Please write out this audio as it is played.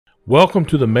Welcome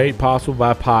to the Made Possible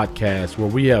by podcast, where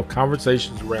we have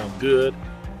conversations around good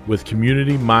with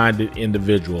community-minded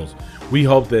individuals. We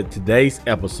hope that today's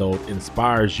episode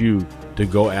inspires you to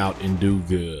go out and do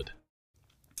good.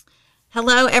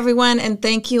 Hello, everyone, and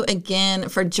thank you again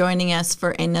for joining us for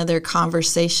another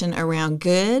conversation around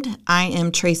good. I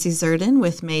am Tracy Zerden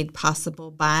with Made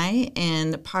Possible By,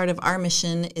 and part of our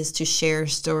mission is to share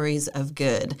stories of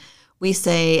good. We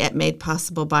say at Made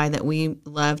Possible By that we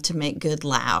love to make good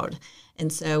loud.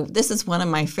 And so this is one of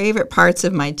my favorite parts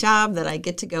of my job, that I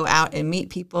get to go out and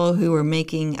meet people who are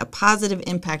making a positive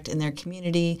impact in their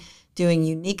community, doing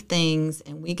unique things,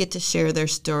 and we get to share their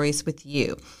stories with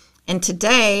you. And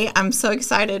today, I'm so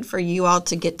excited for you all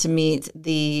to get to meet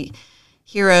the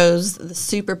heroes, the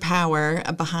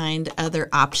superpower behind Other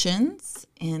Options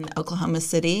in Oklahoma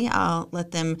City. I'll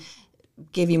let them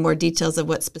give you more details of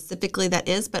what specifically that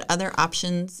is, but Other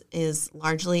Options is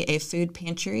largely a food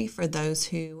pantry for those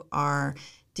who are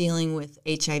dealing with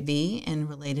HIV and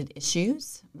related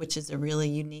issues, which is a really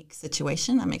unique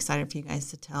situation. I'm excited for you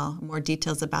guys to tell more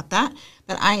details about that.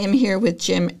 But I am here with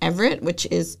Jim Everett, which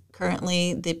is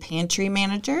currently the pantry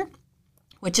manager,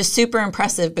 which is super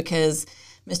impressive because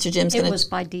Mr. Jim's going to... It was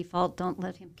by default. Don't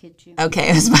let him kid you. Okay,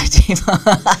 it was by default.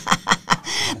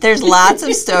 There's lots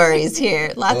of stories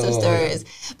here, lots of stories.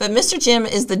 But Mr. Jim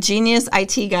is the genius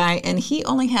IT guy, and he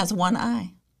only has one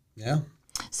eye. Yeah.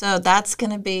 So that's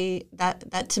going to be,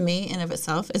 that to me in of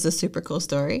itself is a super cool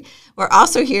story. We're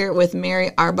also here with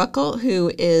Mary Arbuckle,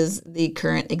 who is the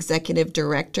current executive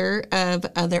director of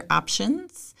Other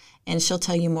Options. And she'll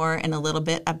tell you more in a little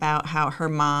bit about how her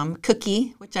mom,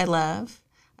 Cookie, which I love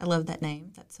that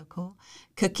name. That's so cool.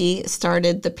 Cookie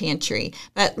started the pantry.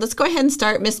 But let's go ahead and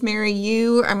start. Miss Mary,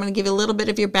 I'm going to give you a little bit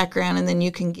of your background, and then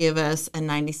you can give us a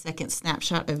 90-second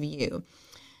snapshot of you.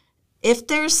 If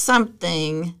there's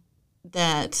something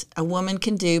that a woman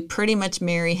can do, pretty much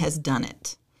Mary has done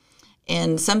it.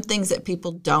 And some things that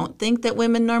people don't think that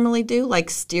women normally do, like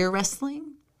steer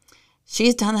wrestling,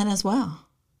 she's done that as well,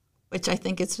 which I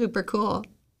think is super cool.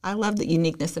 I love the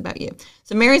uniqueness about you.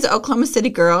 So Mary's an Oklahoma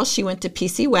City girl. She went to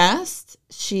PC West.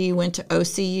 She went to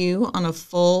OCU on a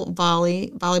full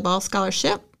volleyball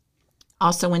scholarship.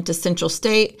 Also went to Central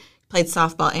State, played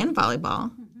softball and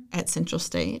volleyball at Central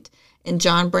State. And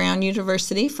John Brown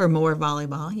University for more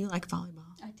volleyball. You like volleyball?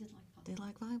 I did like volleyball. Did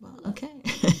like volleyball? Okay.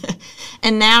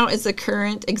 And now is the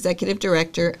current executive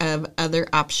director of Other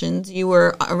Options. You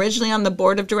were originally on the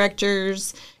board of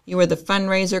directors. You were the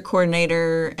fundraiser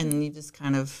coordinator, and you just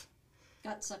kind of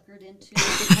got suckered into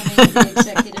becoming the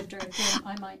executive director,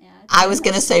 I might add. I was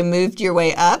going to say moved your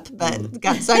way up, but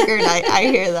got suckered. I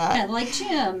hear that. And like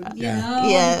Jim, you know,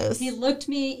 Yes. He looked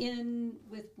me in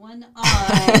with one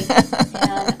eye,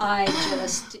 and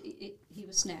he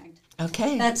was snagged.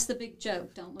 Okay. That's the big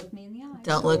joke. Don't look me in the eye.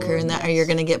 Don't look her in that, or you're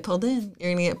going to get pulled in.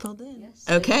 You're going to get pulled in. Yes.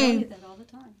 Okay. They tell you that all the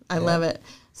time. I love it.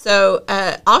 So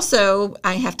also,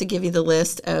 I have to give you the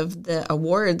list of the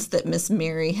awards that Miss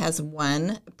Mary has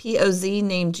won. POZ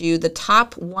named you the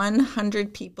top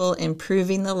 100 people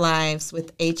improving the lives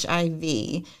with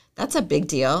HIV. That's a big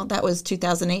deal. That was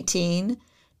 2018.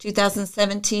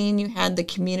 2017, you had the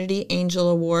Community Angel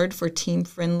Award for Team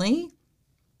Friendly.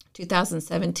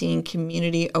 2017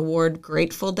 Community Award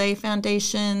Grateful Day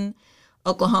Foundation.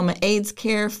 Oklahoma AIDS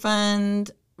Care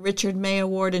Fund. Richard May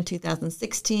Award in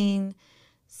 2016.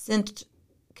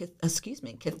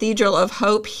 Cathedral of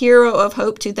Hope, Hero of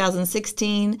Hope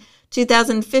 2016,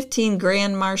 2015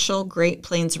 Grand Marshal, Great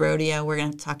Plains Rodeo. We're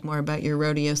going to talk more about your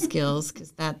rodeo skills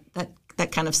because that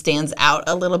kind of stands out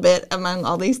a little bit among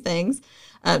all these things.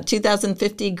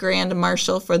 2050 Grand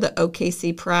Marshal for the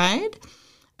OKC Pride.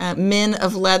 Men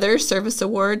of Leather Service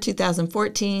Award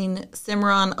 2014,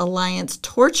 Cimarron Alliance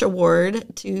Torch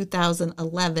Award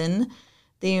 2011,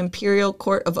 the Imperial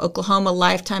Court of Oklahoma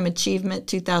Lifetime Achievement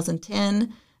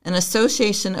 2010, an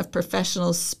Association of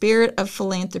Professionals Spirit of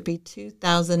Philanthropy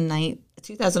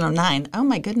 2009. Oh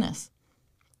my goodness.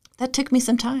 That took me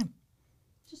some time.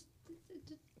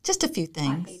 Just a few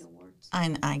things. I hate awards.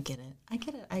 I get it.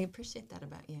 I appreciate that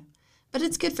about you. But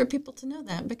it's good for people to know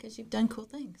that because you've done cool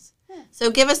things. Yeah.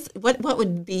 So give us, what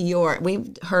would be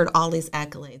we've heard all these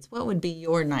accolades. What would be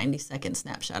your 90-second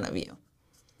snapshot of you?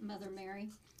 Mother Mary.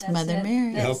 Mother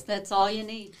Mary. That's all you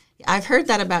need. I've heard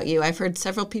that about you. I've heard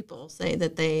several people say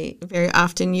that very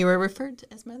often you were referred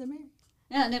to as Mother Mary.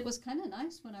 Yeah, and it was kind of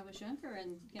nice when I was younger,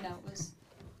 and it was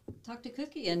talk to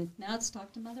Cookie, and now it's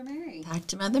talk to Mother Mary. Talk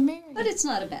to Mother Mary. But it's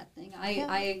not a bad thing.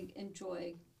 I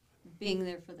enjoy being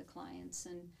there for the clients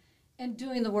and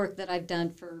doing the work that I've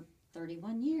done for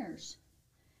 31 years.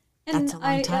 And That's a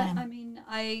long time.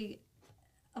 I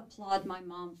applaud my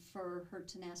mom for her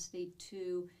tenacity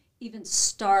to even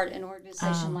start an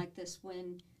organization like this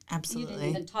when Absolutely. you didn't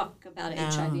even talk about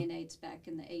HIV and AIDS back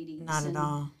in the 80s. Not at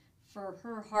all. For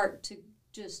her heart to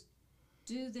just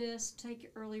do this,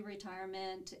 take early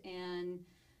retirement, and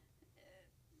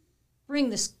bring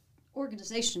this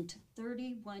organization to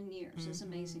 31 years is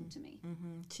amazing to me.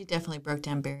 She definitely broke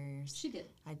down barriers. She did.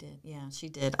 I did. Yeah, she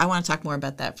did. I want to talk more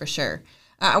about that for sure.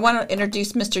 I want to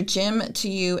introduce Mr. Jim to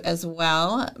you as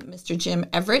well. Mr. Jim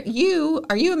Everett,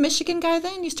 are you a Michigan guy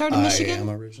then? You started in Michigan? I am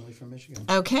originally from Michigan.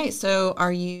 Okay, so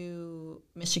are you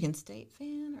Michigan State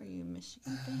fan? Are you a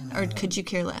Michigan fan? Or could you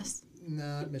care less?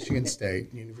 No, Michigan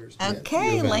State University.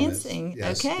 Okay, U of M is- Lansing.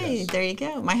 yes, okay, yes. There you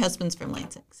go. My husband's from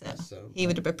Lansing, so he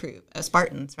would approve.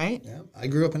 Spartans, right? Yeah, I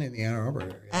grew up in the Ann Arbor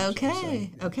area. actually,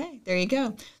 Okay, so, okay, there you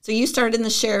go. So you started in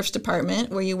the sheriff's department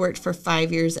where you worked for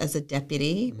 5 years as a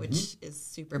deputy, which is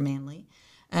super manly.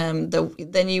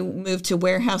 Then you moved to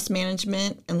warehouse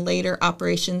management and later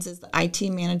operations as the IT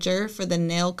manager for the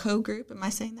Nailco Group. Am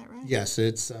I saying that right? Yes,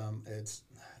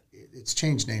 it's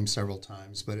changed names several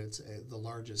times, but it's the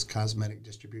largest cosmetic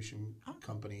distribution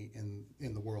company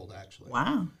in the world, actually.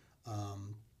 Wow.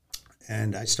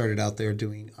 And I started out there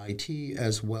doing IT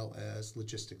as well as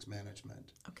logistics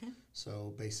management. Okay.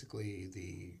 So basically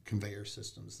the conveyor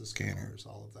systems, the scanners,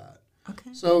 all of that.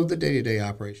 Okay. So the day-to-day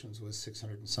operations was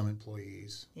 600 and some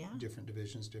employees, Yeah. different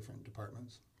divisions, different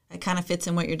departments. It kind of fits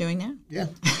in what you're doing now. Yeah.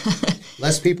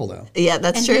 Less people, though. Yeah,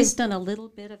 that's And true. he's done a little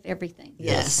bit of everything.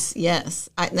 Yes.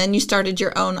 Then you started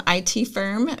your own IT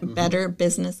firm, Better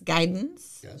Business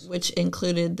Guidance, Yes. which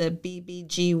included the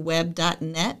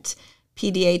bbgweb.net,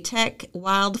 PDA Tech,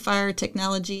 Wildfire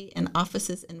Technology, and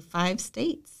offices in 5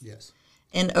 states. Yes.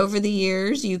 And over the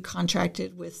years, you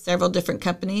contracted with several different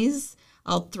companies.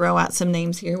 I'll throw out some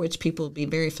names here, which people will be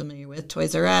very familiar with: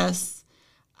 Toys R Us,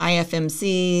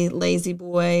 IFMC, Lazy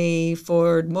Boy,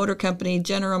 Ford Motor Company,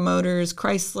 General Motors,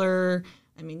 Chrysler.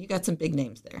 I mean, you got some big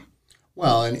names there.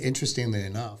 Well, and interestingly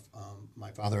enough,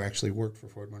 my father actually worked for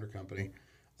Ford Motor Company.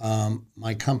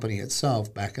 My company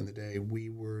itself, back in the day,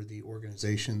 we were the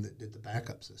organization that did the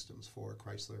backup systems for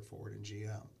Chrysler, Ford, and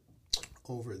GM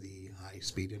over the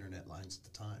high-speed internet lines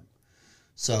at the time.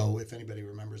 So if anybody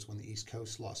remembers when the East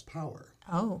Coast lost power,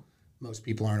 Oh, most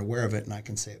people aren't aware of it, and I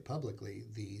can say it publicly,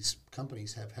 these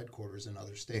companies have headquarters in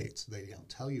other states. They don't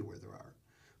tell you where they are.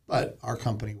 But our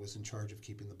company was in charge of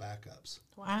keeping the backups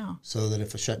wow. so that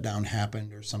if a shutdown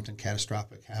happened or something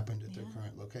catastrophic happened at their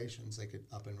current locations, they could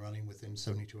up and running within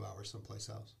 72 hours someplace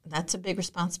else. That's a big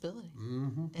responsibility.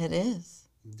 Mm-hmm. It is.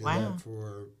 Did Wow. that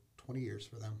for 20 years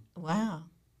for them. Wow.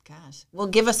 Gosh. Well,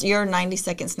 give us your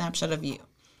 90-second snapshot of you.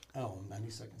 Oh,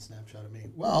 90-second snapshot of me.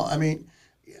 Well, I mean,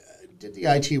 did the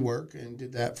IT work and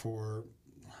did that for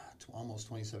almost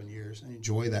 27 years. I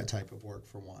enjoy that type of work,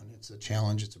 for one. It's a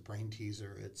challenge. It's a brain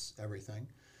teaser. It's everything.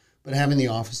 But having the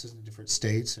offices in different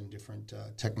states and different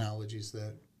technologies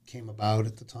that came about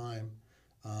at the time,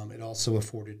 it also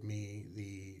afforded me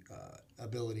the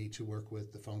ability to work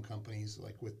with the phone companies,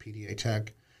 like with PDA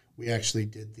Tech. We actually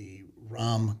did the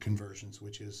ROM conversions,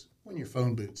 which is when your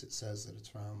phone boots, it says that it's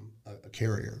from a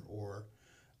carrier, or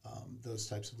those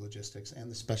types of logistics,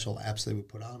 and the special apps they would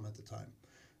put on them at the time.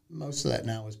 Most of that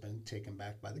now has been taken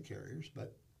back by the carriers,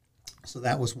 but so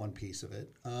that was one piece of it.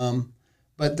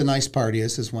 But the nice part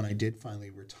is when I did finally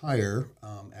retire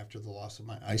after the loss of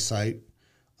my eyesight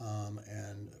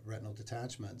and retinal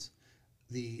detachments,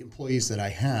 the employees that I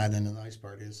had, and the nice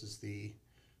part is the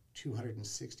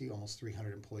 260, almost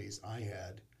 300 employees I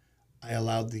had, I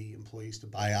allowed the employees to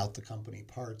buy out the company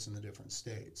parts in the different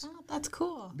states. Oh, that's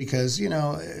cool. Because, you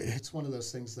know, it's one of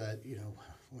those things that, you know,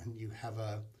 when you have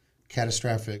a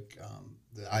catastrophic,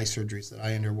 the eye surgeries that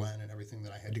I underwent and everything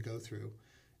that I had to go through,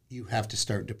 you have to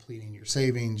start depleting your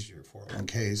savings, your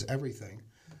 401ks, everything,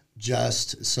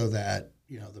 just so that,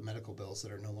 you know, the medical bills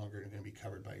that are no longer going to be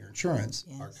covered by your insurance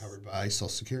are covered by Social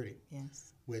Security.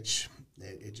 Yes. Which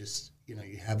it just, you know,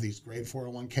 you have these great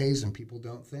 401ks and people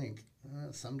don't think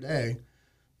someday,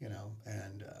 you know,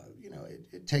 and, you know,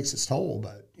 it takes its toll,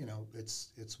 but, you know,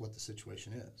 it's what the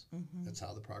situation is. Mm-hmm. That's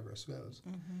how the progress goes.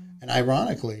 Mm-hmm. And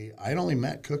ironically, I'd only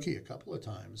met Cookie a couple of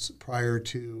times prior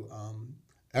to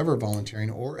ever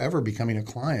volunteering or ever becoming a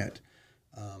client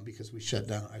because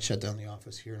I shut down the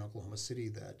office here in Oklahoma City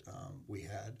that we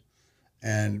had,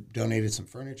 and donated some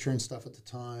furniture and stuff at the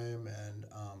time. And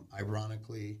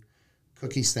ironically,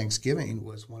 Cookie's Thanksgiving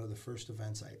was one of the first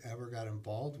events I ever got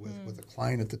involved with a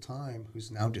client at the time who's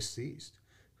now deceased,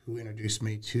 who introduced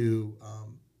me to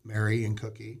Mary and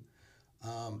Cookie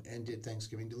and did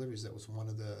Thanksgiving deliveries. That was one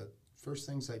of the first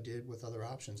things I did with Other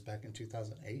Options back in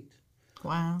 2008.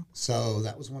 Wow. So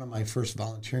that was one of my first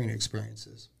volunteering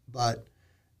experiences. But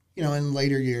in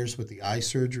later years with the eye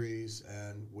surgeries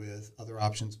and with other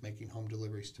options making home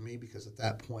deliveries to me, because at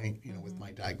that point, with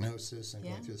my diagnosis and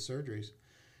going through the surgeries,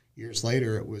 years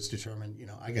later it was determined,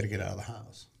 I got to get out of the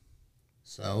house.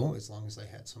 So as long as I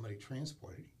had somebody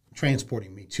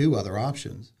transporting me to other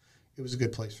options, it was a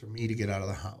good place for me to get out of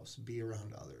the house, be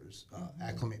around others,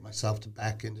 acclimate myself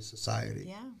back into society.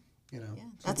 Yeah. Yeah,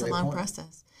 That's a long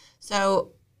process.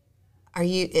 So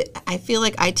I feel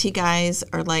like IT guys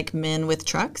are like men with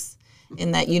trucks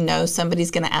in that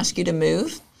somebody's going to ask you to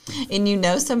move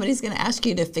and somebody's going to ask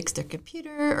you to fix their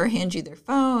computer or hand you their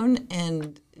phone.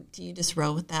 And do you just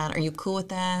roll with that? Are you cool with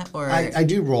that? Or I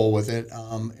do roll with it.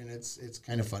 And it's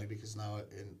kind of funny because now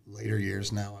in later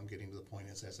years now I'm getting to the point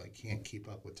as I can't keep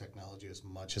up with technology as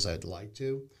much as I'd like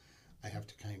to. I have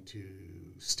to kind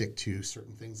of stick to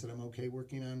certain things that I'm okay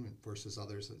working on versus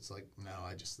others. It's like, no,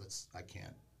 I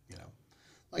can't,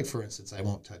 Like, for instance, I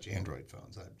won't touch Android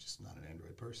phones. I'm just not an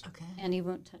Android person. Okay. And he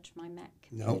won't touch my Mac.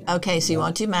 No. Okay, so you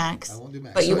won't do Macs. I won't do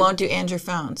Macs. But you won't do Android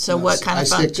phones. So No, what kind of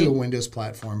phone I stick to a Windows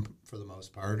platform for the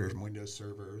most part, or Windows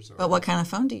servers. But what kind of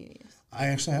phone do you use? I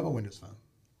actually have a Windows phone.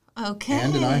 Okay.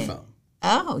 And an iPhone.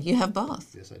 Oh, you have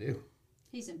both. Yes, I do.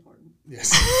 He's important. Yes.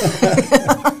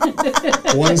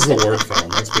 One's the work phone,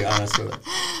 let's be honest with it.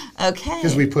 Okay.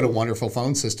 Because we put a wonderful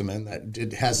phone system in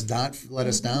that has not let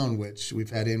us down, which we've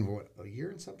had in, a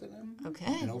year and something now?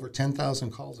 Okay. And over 10,000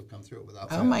 calls have come through it without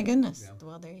fail. Oh, my goodness. Yeah.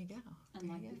 Well, there you go.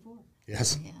 Unlike before.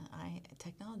 Yes. Yeah,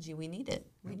 technology, we need it.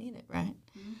 We need it, right?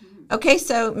 Mm-hmm. Okay,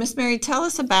 so Miss Mary, tell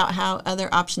us about how Other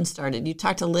Options started. You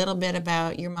talked a little bit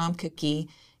about your mom, Cookie.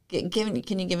 Can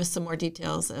you give us some more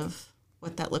details of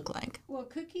what that looked like? Well,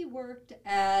 Cookie worked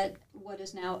at what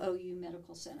is now OU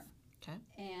Medical Center. Okay.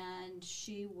 And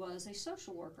she was a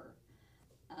social worker.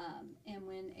 And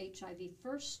when HIV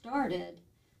first started,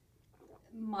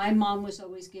 my mom was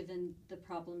always given the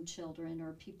problem children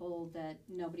or people that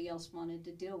nobody else wanted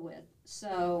to deal with.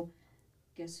 So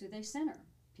guess who they sent her?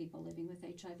 People living with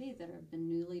HIV that have been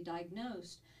newly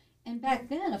diagnosed. And back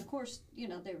then, of course, they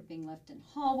were being left in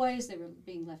hallways, they were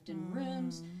being left in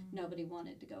rooms. Nobody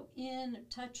wanted to go in,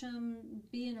 touch them,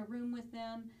 be in a room with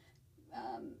them.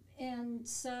 And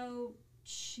so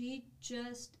she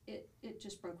it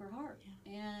just broke her heart.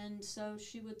 Yeah. And so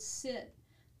she would sit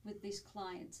with these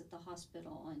clients at the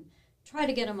hospital and try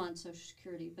to get them on Social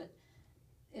Security. But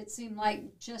it seemed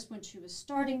like just when she was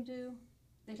starting to,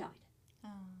 they died. Oh.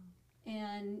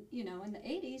 And, in the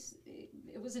 80s,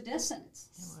 it was a death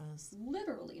sentence. It was.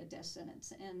 Literally a death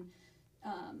sentence. And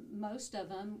most of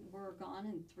them were gone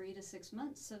in 3 to 6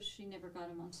 months, so she never got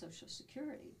them on Social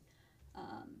Security.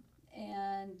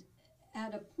 And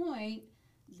at a point,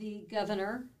 the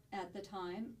governor at the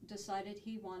time decided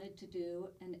he wanted to do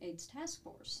an AIDS task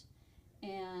force.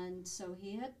 And so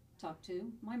he had talked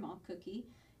to my mom, Cookie,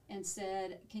 and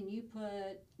said, can you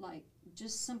put,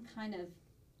 just some kind of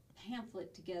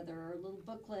pamphlet together or a little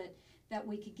booklet that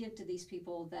we could give to these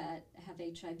people that have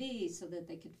HIV so that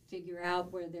they could figure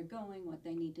out where they're going, what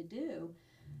they need to do.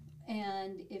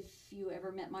 And if you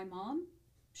ever met my mom,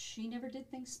 she never did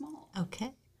things small.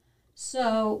 Okay.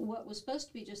 So what was supposed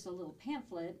to be just a little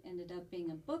pamphlet ended up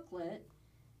being a booklet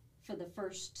for the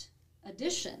first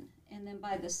edition. And then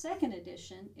by the second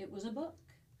edition, it was a book.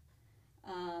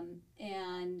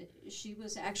 And she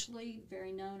was actually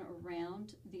very known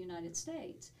around the United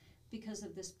States because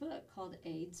of this book called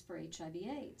AIDS for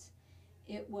HIV/AIDS.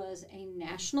 It was a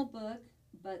national book,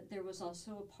 but there was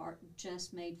also a part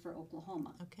just made for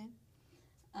Oklahoma. Okay.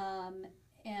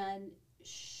 And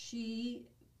she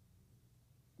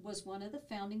was one of the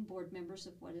founding board members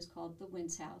of what is called the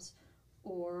WINS House,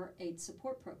 or AIDS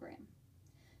Support Program.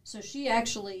 So she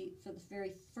actually, for the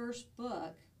very first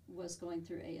book, was going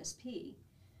through ASP.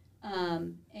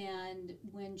 And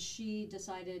when she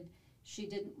decided she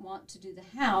didn't want to do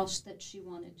the house, that she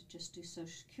wanted to just do Social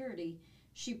Security,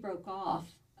 she broke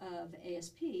off of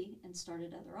ASP and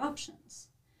started Other Options.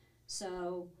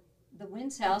 So the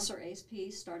WINS House, or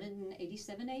ASP, started in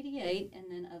 87, 88, and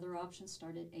then Other Options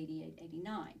started 88,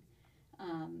 89.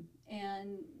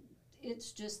 And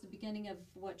it's just the beginning of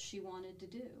what she wanted to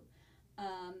do.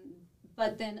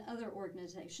 But then other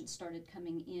organizations started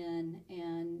coming in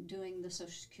and doing the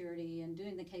Social Security and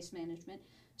doing the case management.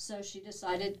 So she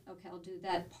decided, okay, I'll do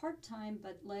that part-time,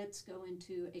 but let's go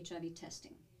into HIV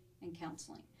testing and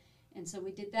counseling. And so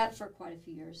we did that for quite a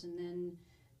few years. And then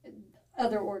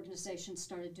other organizations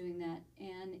started doing that.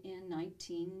 And in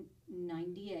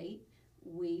 1998,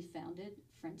 we founded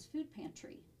Friends Food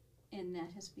Pantry. And that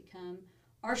has become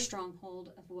our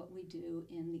stronghold of what we do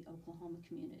in the Oklahoma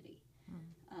community.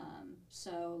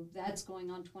 So that's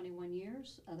going on 21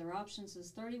 years. Other Options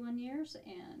is 31 years.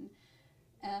 And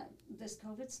this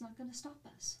COVID's not going to stop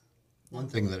us. One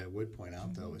thing that I would point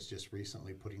out, though, is just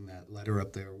recently putting that letter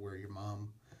up there where your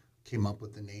mom came up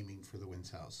with the naming for the Wins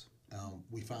House.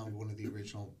 We found one of the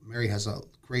original. Mary has a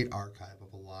great archive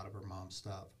of a lot of her mom's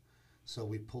stuff. So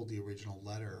we pulled the original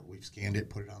letter. We've scanned it,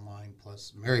 put it online.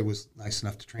 Plus, Mary was nice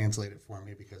enough to translate it for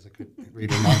me because I couldn't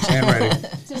read her mom's handwriting.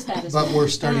 But we're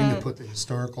starting to put the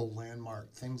historical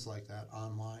landmark, things like that,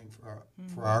 online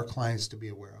for our clients to be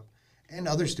aware of. And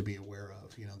others to be aware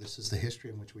of. This is the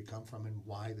history in which we come from and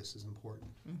why this is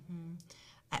important.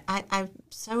 I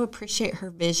so appreciate her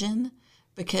vision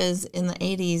because in the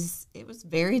 80s, it was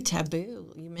very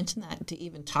taboo. You mentioned that to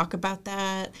even talk about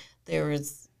that.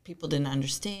 People didn't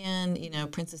understand.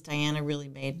 Princess Diana really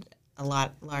made a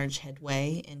large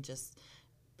headway in just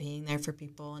being there for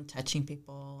people and touching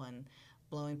people and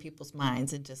blowing people's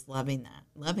minds and just loving them.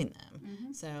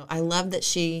 Mm-hmm. So I love that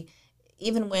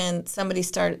even when somebody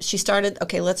started,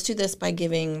 okay, let's do this by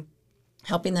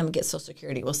helping them get Social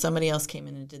Security. Well, somebody else came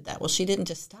in and did that. Well, she didn't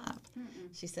just stop.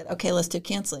 Mm-mm. She said, okay, let's do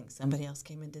counseling. Somebody else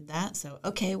came and did that. So,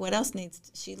 okay, what else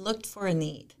she looked for a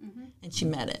need, and she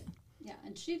met it. Yeah,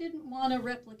 and she didn't want to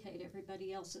replicate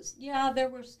everybody else's. Yeah, there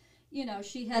was,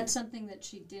 she had something that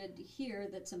she did here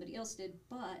that somebody else did,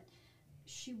 but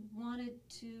she wanted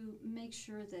to make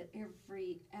sure that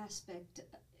every aspect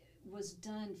was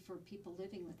done for people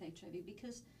living with HIV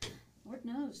because Lord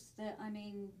knows that,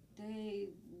 they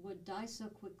would die so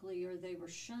quickly or they were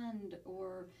shunned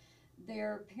or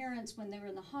their parents, when they were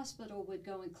in the hospital, would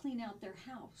go and clean out their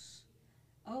house.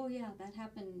 Oh, yeah, that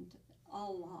happened a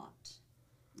lot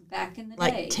back in the day.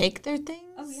 Like take their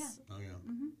things? Oh, yeah. Oh, yeah.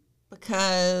 Mm-hmm.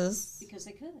 Because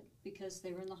they could. Because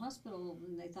they were in the hospital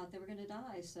and they thought they were going to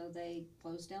die. So they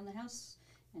closed down the house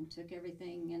and took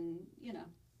everything and,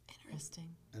 Interesting.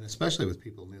 And especially with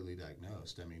people newly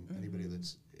diagnosed. Anybody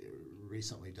that's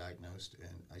recently diagnosed,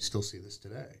 and I still see this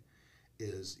today,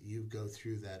 is you go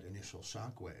through that initial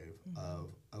shockwave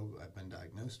of, oh, I've been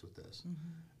diagnosed with this.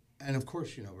 Mm-hmm. And of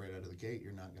course, right out of the gate,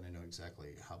 you're not going to know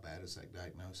exactly how bad is that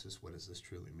diagnosis, what does this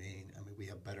truly mean. We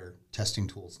have better testing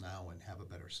tools now and have a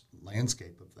better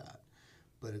landscape of that.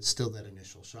 But it's still that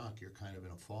initial shock. You're kind of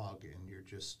in a fog and you're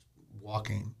just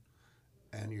walking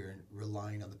and you're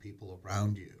relying on the people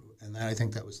around you. And I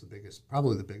think that was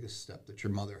probably the biggest step that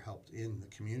your mother helped in the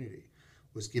community,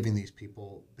 was giving these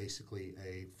people basically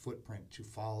a footprint to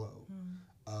follow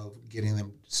of getting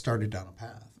them started down a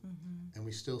path. Mm-hmm. And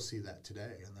we still see that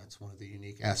today, and that's one of the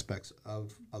unique aspects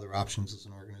of Other Options as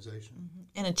an organization. Mm-hmm.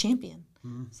 And a champion,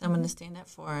 someone to stand up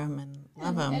for them and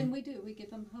love them. And we do. We give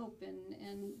them hope,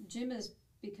 and Jim has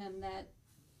become that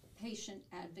patient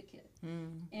advocate.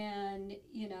 And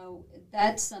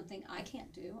that's something I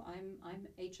can't do. I'm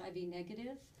HIV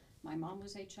negative. My mom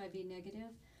was HIV negative,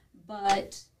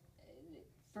 but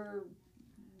for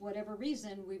whatever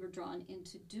reason we were drawn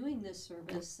into doing this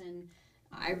service, and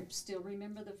I still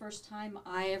remember the first time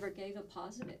I ever gave a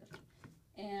positive,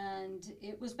 and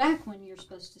it was back when you're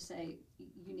supposed to say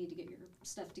you need to get your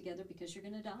stuff together because you're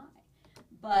going to die.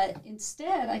 But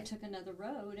instead I took another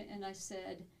road and I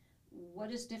said,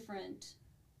 what is different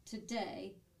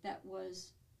today that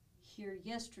was here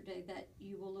yesterday that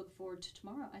you will look forward to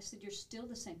tomorrow? I said, you're still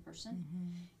the same person.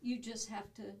 Mm-hmm. You just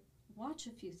have to watch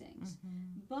a few things.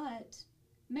 Mm-hmm. But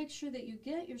make sure that you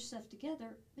get your stuff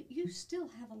together, but you still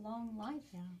have a long life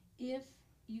if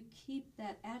you keep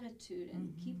that attitude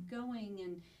and keep going.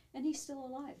 And he's still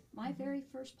alive. My very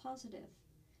first positive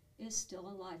is still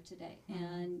alive today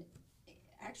and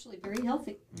actually very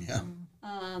healthy. Yeah.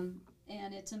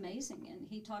 And it's amazing, and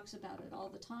he talks about it all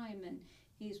the time, and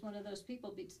he's one of those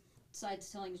people,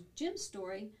 besides telling Jim's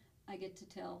story, I get to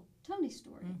tell Tony's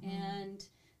story, and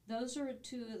those are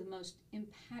two of the most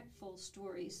impactful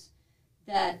stories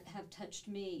that have touched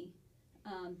me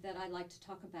that I like to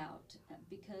talk about,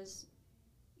 because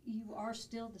you are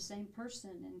still the same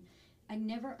person, and I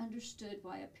never understood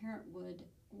why a parent would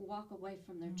walk away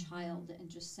from their child and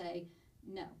just say,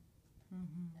 no.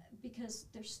 Because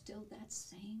they're still that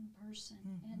same person,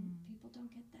 and people don't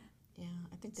get that. Yeah,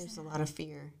 I think there's a lot of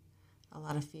fear,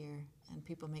 and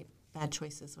people make bad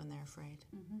choices when they're afraid.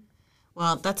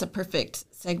 Well, that's a perfect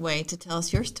segue to tell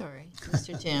us your story,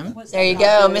 Mr. Jim. There you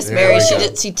go, Miss Mary.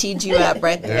 She teed you up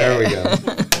right there. There we go.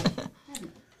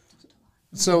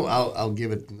 So I'll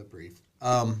give it in the brief.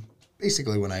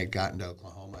 Basically, when I had gotten to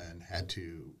Oklahoma and had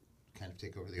to kind of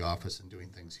take over the office and doing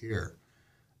things here,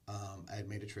 I had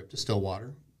made a trip to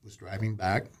Stillwater, was driving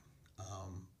back.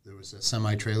 There was a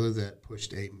semi-trailer that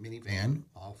pushed a minivan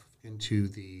off into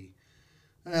the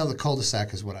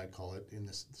cul-de-sac is what I'd call it, in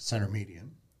the center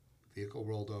median. Vehicle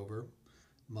rolled over,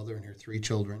 mother and her 3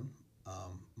 children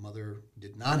Mother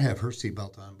did not have her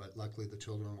seatbelt on, but luckily the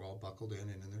children were all buckled in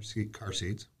and in their car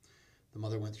seats. The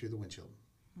mother went through the windshield.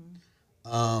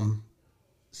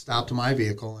 Stopped my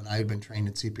vehicle, and I had been trained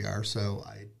in CPR, so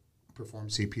I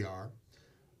performed CPR.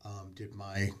 Did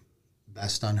my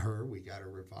best on her. We got her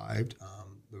revived.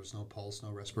 There was no pulse,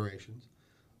 no respirations.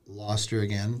 Lost her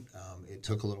again. It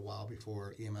took a little while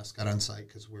before EMS got on site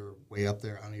because we're way up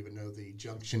there. I don't even know the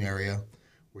junction area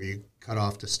where you cut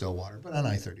off to Stillwater, but on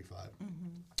I-35.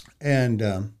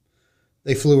 And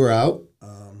they flew her out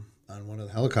on one of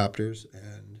the helicopters,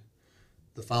 and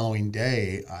the following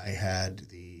day I had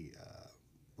the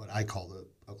what I call the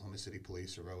Oklahoma City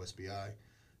Police, or OSBI,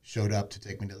 showed up to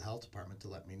take me to the health department to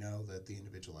let me know that the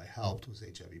individual I helped was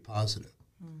HIV positive.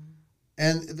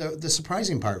 And the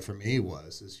surprising part for me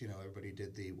is everybody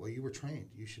did well, you were trained.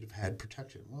 You should have had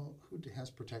protection. Well, who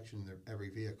has protection in every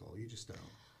vehicle? You just don't.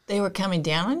 They were coming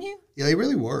down on you? Yeah, they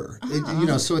really were.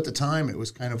 So at the time, it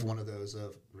was kind of one of those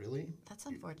of, really? That's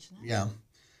unfortunate. Yeah.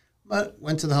 But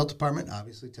went to the health department,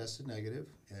 obviously tested negative,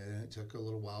 and it took a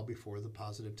little while before the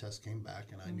positive test came back,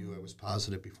 and I knew I was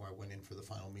positive before I went in for the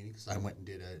final meeting because I went and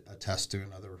did a test through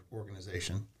another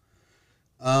organization.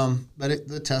 But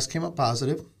the test came up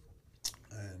positive,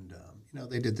 and,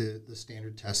 they did the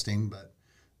standard testing, but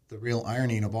the real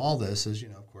irony of all this is,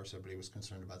 of course, everybody was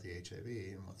concerned about the HIV,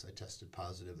 and once I tested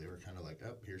positive, they were kind of like,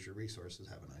 oh, here's your resources,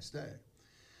 have a nice day.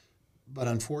 But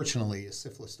unfortunately, a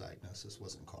syphilis diagnosis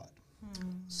wasn't caught.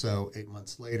 So 8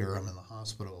 months later, I'm in the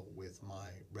hospital with my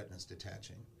retinas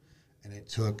detaching, and it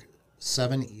took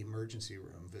 7 emergency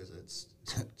room visits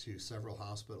to several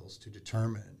hospitals to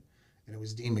determine, and it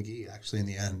was Dean McGee actually in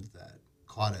the end that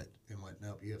caught it and went,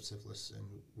 nope, you have syphilis, and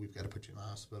we've got to put you in the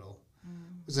hospital.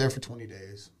 Was there for 20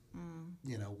 days,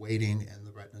 waiting, and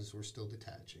the retinas were still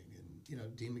detaching.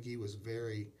 And, Dean McGee was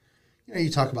very,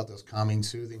 you talk about those calming,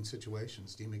 soothing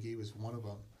situations. Dean McGee was one of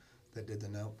them that did the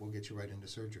nope, we'll get you right into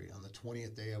surgery. On the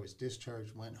 20th day, I was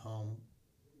discharged, went home,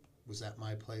 was at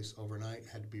my place overnight,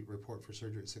 had to report for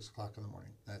surgery at 6 o'clock in the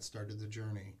morning. That started the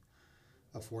journey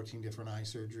of 14 different eye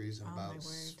surgeries and about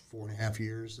 4.5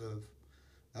 years of,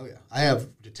 I have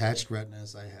detached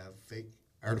retinas, I have fake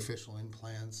artificial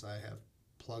implants, I have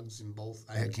plugs in both.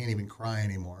 I can't even cry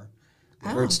anymore. It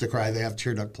hurts to cry. They have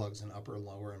tear duct plugs in upper and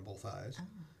lower in both eyes.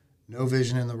 No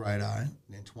vision in the right eye,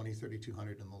 and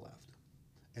 20/3200 in the left.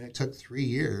 And it took 3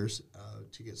 years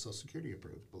to get Social Security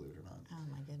approved, believe it or not. Oh,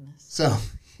 my goodness. So,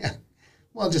 yeah.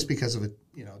 Well, just because of a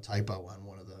typo on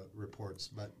one of the reports.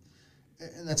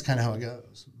 And that's kind of how it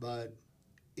goes. But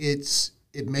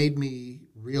it made me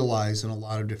realize in a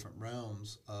lot of different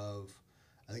realms of,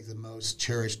 I think the most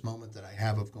cherished moment that I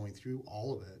have of going through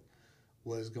all of it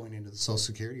was going into the Social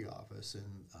Security office.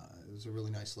 And it was a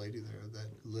really nice lady there that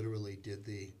literally did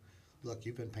look,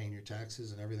 you've been paying your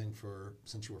taxes and everything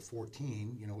since you were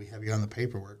 14. We have you on the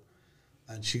paperwork.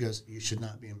 And she goes, you should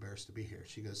not be embarrassed to be here.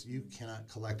 She goes, you cannot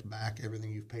collect back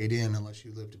everything you've paid in unless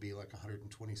you live to be like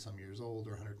 120 some years old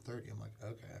or 130. I'm like,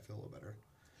 okay, I feel a little better.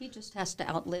 He just has to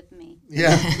outlive me.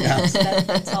 Yeah.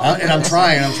 That's all. And I'm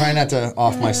trying not to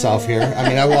off myself here. I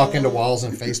mean, I walk into walls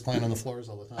and face plant on the floors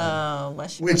all the time. Oh,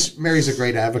 bless you. Which Mary's a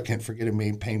great advocate for getting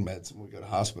me pain meds when we go to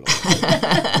hospital.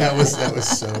 that was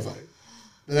so funny.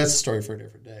 But that's a story for a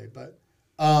different day. But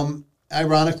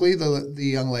ironically, the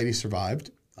young lady survived,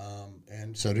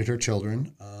 and so did her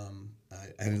children.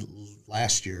 And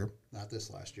last year, not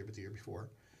this last year, but the year before,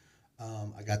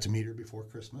 I got to meet her before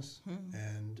Christmas,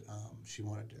 and she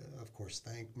wanted to, of course,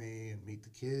 thank me and meet the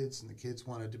kids, and the kids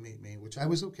wanted to meet me, which I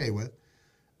was okay with.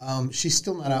 She's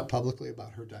still not out publicly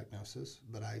about her diagnosis,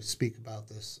 but I speak about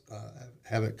this,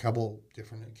 have a couple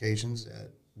different occasions,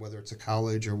 whether it's a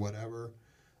college or whatever,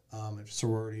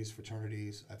 sororities,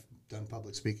 fraternities. I've done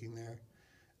public speaking there.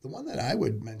 The one that I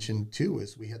would mention, too,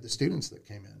 is we had the students that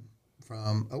came in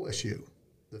from OSU,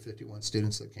 the 51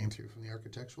 students that came through from the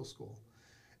architectural school.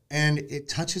 And it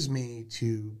touches me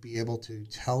to be able to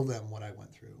tell them what I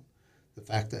went through. The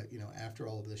fact that, after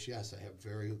all of this, yes, I have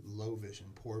very low vision,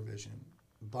 poor vision,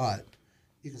 but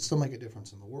you can still make a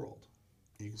difference in the world.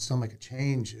 You can still make a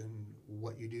change in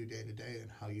what you do day to day and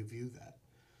how you view that.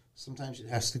 Sometimes it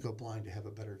has to go blind to have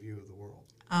a better view of the world.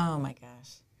 Oh, my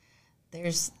gosh.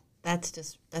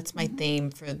 That's my theme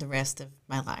for the rest of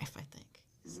my life, I think.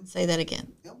 Say that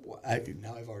again.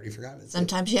 Now I've already forgotten it.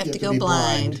 Sometimes you have to go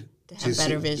blind to have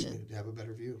better vision. To have a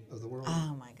better view of the world.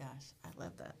 Oh, my gosh. I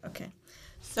love that. Okay.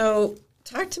 So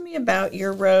talk to me about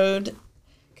your road,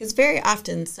 because very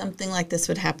often something like this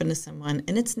would happen to someone,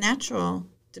 and it's natural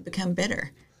to become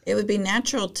bitter. It would be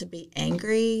natural to be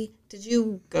angry. Did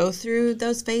you go through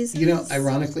those phases?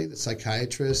 Ironically, the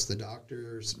psychiatrists, the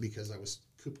doctors, because I was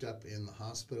cooped up in the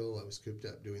hospital. I was cooped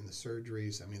up doing the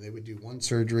surgeries. I mean, they would do one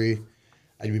surgery.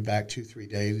 I'd be back 2-3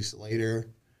 days later.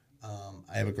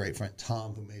 I have a great friend,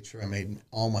 Tom, who made sure I made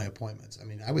all my appointments. I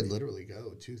mean, I would literally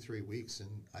go 2-3 weeks, and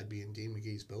I'd be in Dean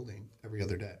McGee's building every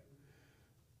other day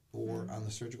or on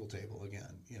the surgical table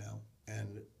again, you know.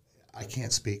 And I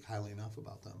can't speak highly enough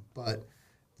about them. But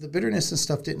the bitterness and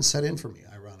stuff didn't set in for me,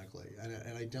 ironically.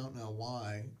 And I don't know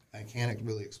why. I can't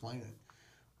really explain it.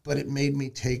 But it made me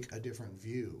take a different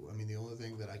view. I mean, the only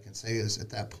thing that I can say is at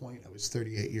that point, I was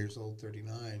 38 years old,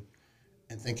 39,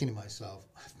 and thinking to myself,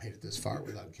 I've made it this far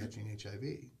without catching HIV.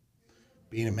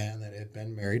 Being a man that had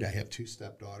been married, I have 2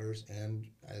 stepdaughters, and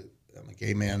I'm a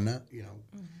gay man, you know.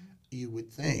 Mm-hmm. You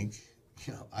would think,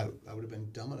 you know, I would have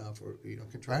been dumb enough or, you know,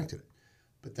 contracted it.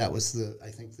 But that was I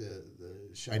think the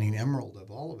shining emerald of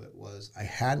all of it was I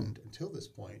hadn't until this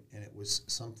point, and it was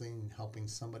something helping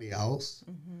somebody else.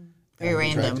 Mm-hmm. Very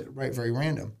random. Right, very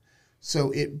random.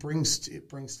 So it brings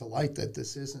to light that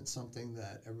this isn't something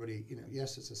that everybody, you know,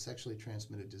 yes, it's a sexually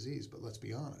transmitted disease, but let's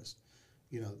be honest.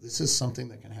 You know, this is something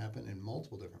that can happen in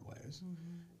multiple different ways.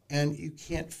 Mm-hmm. And you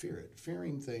can't fear it.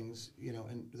 Fearing things, you know,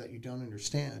 and that you don't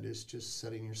understand is just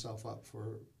setting yourself up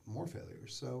for more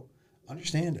failures. So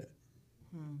understand it.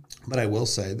 Hmm. But I will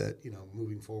say that, you know,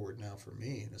 moving forward now for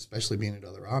me, and especially being at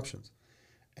Other Options,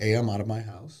 I'm out of my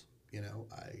house. You know,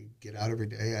 I get out every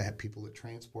day. I have people that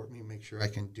transport me, make sure I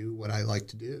can do what I like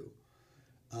to do.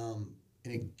 And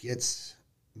it gets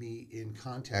me in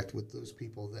contact with those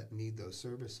people that need those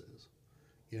services,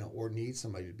 you know, or need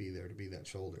somebody to be there to be that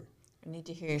shoulder. I need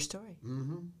to hear your story.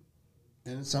 Mm-hmm.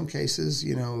 And in some cases,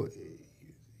 you know,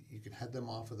 you can head them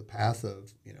off of the path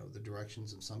of, you know, the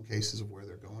directions in some cases of where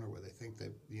they're going or where they think they,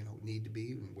 you know, need to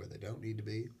be and where they don't need to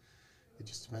be. It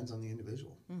just depends on the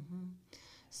individual. Mm-hmm.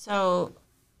 So,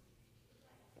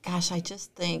 gosh, I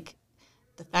just think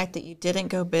the fact that you didn't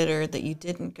go bitter, that you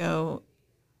didn't go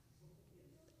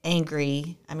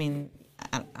angry, I mean,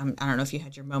 I don't know if you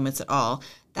had your moments at all.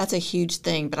 That's a huge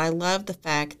thing. But I love the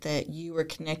fact that you were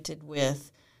connected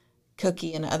with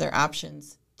Cookie and Other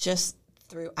Options just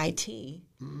through IT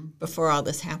mm-hmm. before all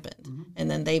this happened. Mm-hmm. And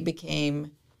then they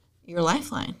became your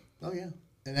lifeline. Oh, yeah.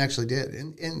 It actually did.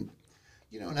 And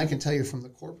you know, and I can tell you from the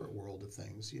corporate world of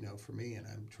things, you know, for me, and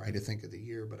I'm trying to think of the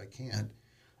year, but I can't.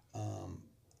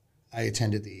 I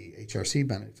attended the HRC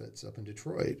benefits up in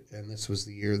Detroit, and this was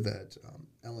the year that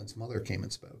Ellen's mother came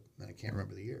and spoke, and I can't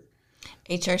remember the year.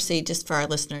 HRC, just for our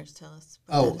listeners, tell us.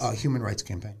 Human Rights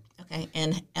Campaign. Okay,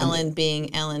 and Ellen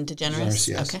being Ellen DeGeneres?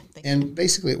 Yes. Okay, thank and you.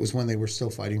 Basically it was when they were still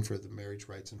fighting for the marriage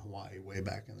rights in Hawaii way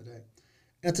back in the day.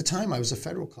 And at the time, I was a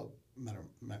federal club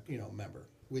member,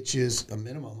 which is a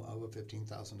minimum of a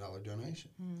 $15,000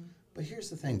 donation. Mm. But here's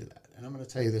the thing to that, and I'm going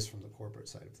to tell you this from the corporate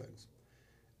side of things.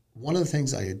 One of the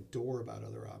things I adore about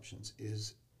Other Options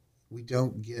is we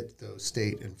don't get those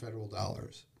state and federal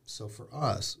dollars. So for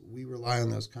us, we rely on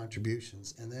those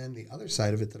contributions. And then the other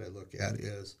side of it that I look at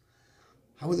is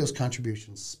how are those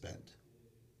contributions spent?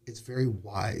 It's very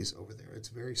wise over there. It's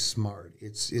very smart.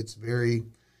 It's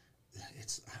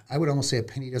I would almost say a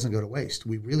penny doesn't go to waste.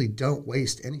 We really don't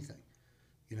waste anything.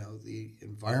 You know, the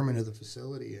environment of the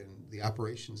facility and the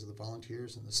operations of the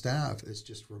volunteers and the staff is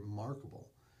just remarkable.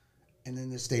 And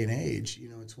in this day and age, you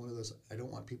know, it's one of those, I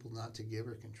don't want people not to give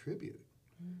or contribute.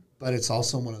 Mm-hmm. But it's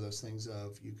also one of those things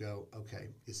of you go, okay,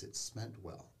 is it spent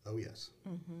well? Oh, yes.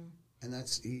 Mm-hmm. And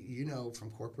that's, you know, from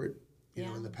corporate, you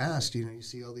know, in the past, you know, you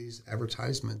see all these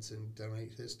advertisements and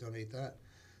donate this, donate that.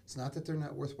 It's not that they're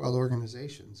not worthwhile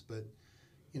organizations, but,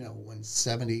 you know, when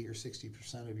 70 or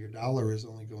 60% of your dollar is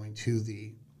only going to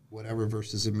the whatever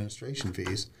versus administration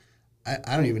fees,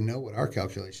 I don't even know what our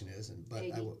calculation is, but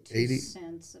 80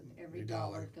 cents of every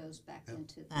dollar goes back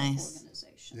into the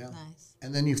organization. Yeah. Nice.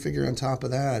 And then you figure on top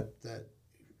of that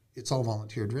it's all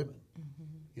volunteer driven. Mm-hmm.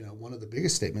 You know, one of the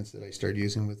biggest statements that I started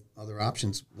using with Other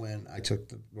Options when I took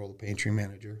the role of pantry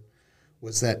manager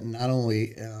was that not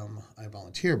only am I a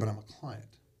volunteer, but I'm a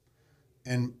client.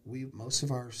 And most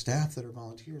of our staff that are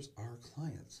volunteers are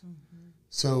clients. Mm-hmm.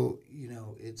 So, you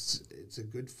know, it's a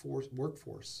good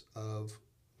workforce of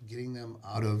getting them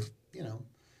out of, you know,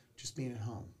 just being at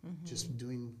home, mm-hmm. just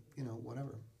doing, you know,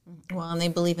 whatever. Well, and they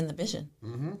believe in the vision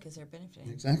because they're benefiting.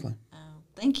 Exactly.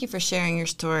 Thank you for sharing your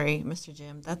story, Mr.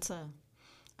 Jim.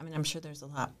 I'm sure there's a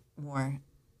lot more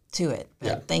to it,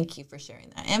 but thank you for sharing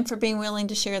that and for being willing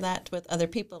to share that with other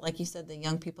people. Like you said, the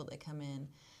young people that come in.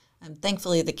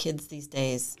 Thankfully, the kids these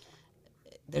days,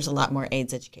 there's a lot more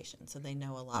AIDS education, so they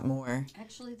know a lot more.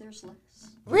 Actually, there's less.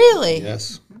 Really?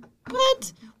 Yes.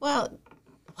 What? Well,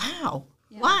 wow.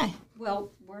 Yeah. Why?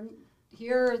 Well, we're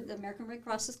here. The American Red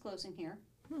Cross is closing here.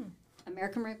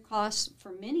 American Red Cross,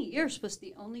 for many years, was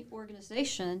the only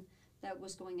organization that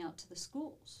was going out to the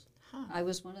schools. Huh. I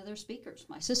was one of their speakers.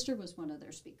 My sister was one of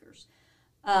their speakers.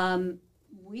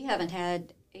 We haven't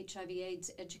had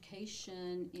HIV/AIDS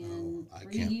education in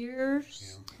 3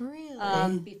 years. Yeah.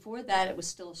 Really? Before that, it was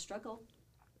still a struggle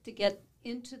to get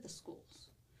into the schools.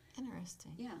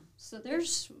 Interesting. Yeah, so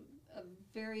there's a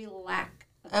very lack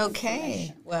of Okay.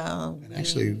 information. Well, And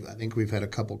actually, I think we've had a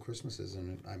couple Christmases,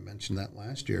 and I mentioned that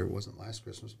last year. It wasn't last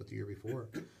Christmas, but the year before,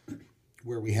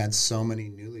 where we had so many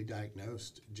newly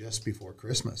diagnosed just before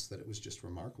Christmas that it was just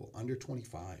remarkable. Under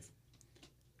 25.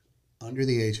 Under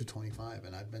the age of 25.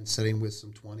 And I've been sitting with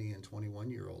some 20 and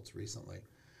 21-year-olds recently.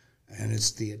 And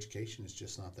the education is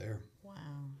just not there. wow.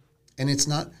 And it's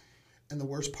not, and the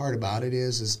worst part about it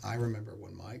is I remember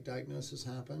when my diagnosis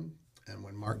happened, and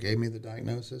when Mark gave me the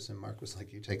diagnosis, and Mark was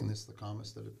like, "You're taking this the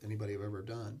calmest that anybody have ever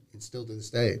done." And still to this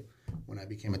day, when I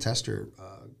became a tester,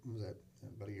 was that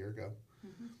about a year ago?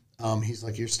 He's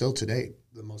like, "You're still today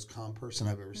the most calm person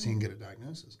I've ever seen get a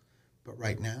diagnosis." But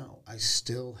right now, I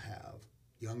still have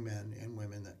young men and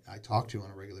women that I talk to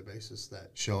on a regular basis that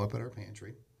show up at our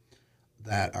pantry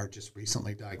that are just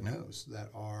recently diagnosed,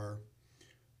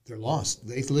 they're lost.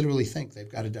 They literally think they've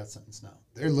got a death sentence now.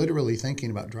 They're literally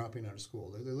thinking about dropping out of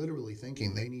school. They're literally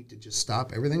thinking they need to just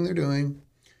stop everything they're doing.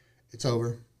 It's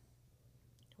over.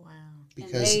 Wow.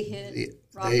 Because they hit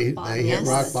rock they bottom. hit Yes.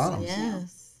 rock bottom.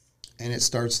 Yes. And it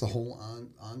starts the whole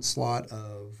onslaught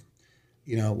of,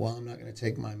 well, I'm not going to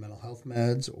take my mental health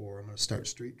meds, or I'm going to start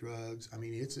street drugs. I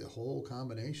mean, it's a whole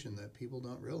combination that people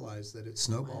don't realize that it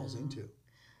snowballs into.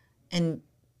 And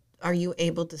are you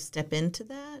able to step into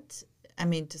that? I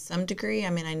mean, to some degree. I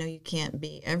mean, I know you can't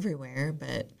be everywhere,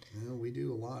 but We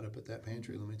do a lot up at that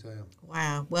pantry, let me tell you.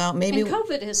 wow. Well, maybe And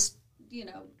COVID has,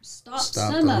 stopped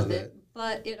Stopped some all of of it, it.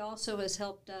 but it also has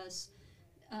helped us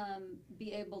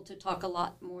be able to talk a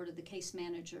lot more to the case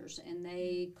managers, and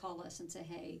they call us and say,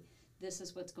 "Hey, this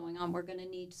is what's going on. We're going to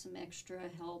need some extra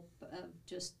help of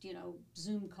just,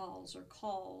 Zoom calls or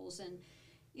calls." And,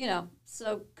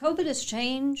 so COVID has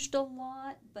changed a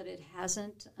lot, but it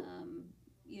hasn't,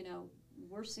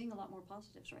 we're seeing a lot more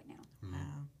positives right now,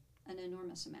 wow. an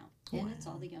enormous amount. And it's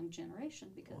all the young generation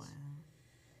because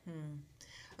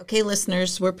Okay,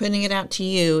 listeners, we're putting it out to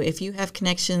you. If you have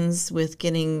connections with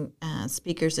getting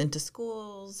speakers into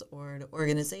schools or to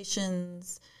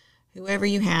organizations, whoever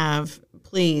you have,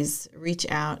 please reach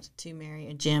out to Mary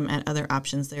and Jim at Other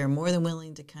Options. They are more than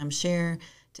willing to come share,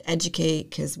 to educate,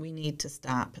 because we need to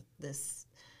stop this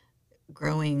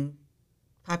growing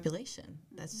population.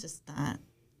 That's just not,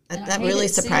 And I that really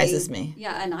hated surprises seeing- me.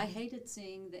 Yeah, and I hated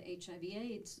seeing the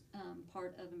HIV/AIDS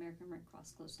part of American Red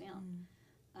Cross close down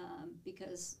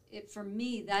because for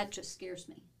me, that just scares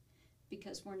me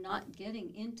because we're not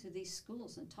getting into these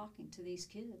schools and talking to these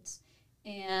kids.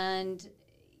 And,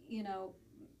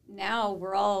 now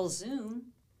we're all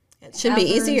Zoom. It should be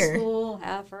Half are in easier. school,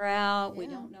 half are out. We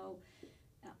Yeah. don't know.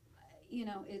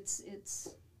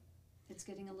 It's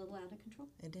getting a little out of control.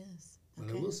 It is. But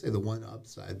Okay. I will say the one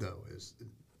upside, though, is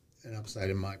an upside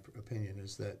in my opinion,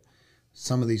 is that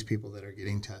some of these people that are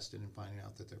getting tested and finding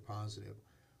out that they're positive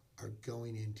are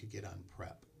going in to get on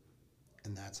PrEP.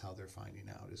 And that's how they're finding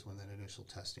out, is when that initial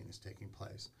testing is taking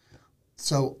place.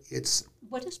 So it's,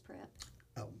 What is PrEP?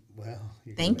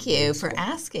 Thank you for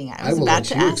asking. I I was will about let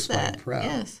to you ask explain that. PrEP.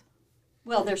 Yes.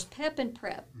 Well, there's PEP and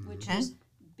PrEP, which Okay. is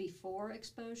before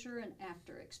exposure and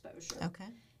after exposure. Okay.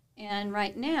 And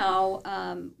right now,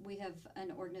 we have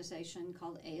an organization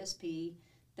called ASP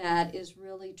that is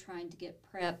really trying to get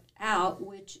PrEP out,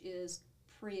 which is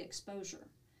pre-exposure.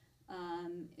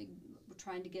 We're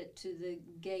trying to get to the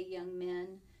gay young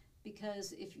men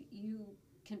because if you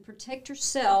can protect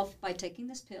yourself by taking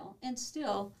this pill, and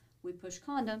still we push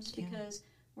condoms because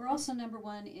we're also number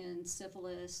one in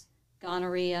syphilis,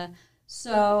 gonorrhea.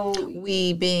 So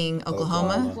We being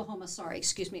Oklahoma. Oklahoma, sorry,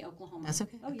 excuse me, Oklahoma. That's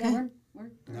okay. Oh Okay. yeah,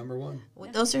 we're number one.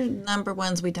 Well, those are number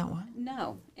ones we don't want.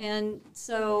 no, and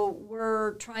so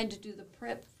we're trying to do the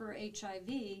PrEP for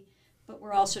HIV, but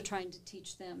we're also trying to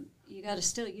teach them you got to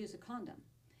still use a condom,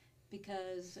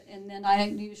 because. And then I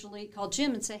usually call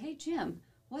Jim and say, "Hey Jim,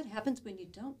 what happens when you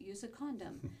don't use a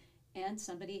condom?" And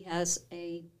somebody has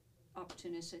a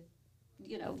opportunistic,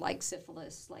 like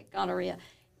syphilis, like gonorrhea.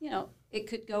 It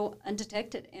could go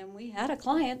undetected. And we had a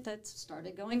client that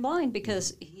started going blind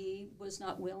because he was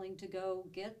not willing to go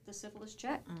get the syphilis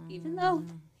checked, even though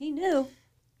he knew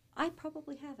I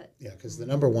probably have it. Yeah, because the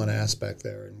number one aspect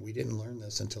there, and we didn't learn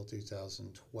this until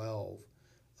 2012,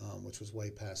 which was way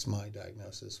past my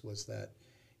diagnosis, was that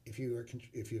if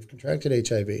you've contracted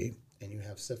HIV and you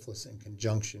have syphilis in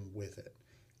conjunction with it,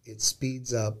 it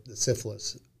speeds up the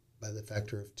syphilis by the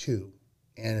factor of 2,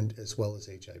 and as well as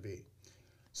HIV.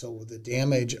 So the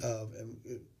damage of,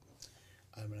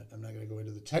 I'm not going to go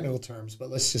into the technical terms, but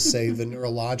let's just say the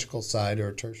neurological side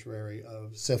or tertiary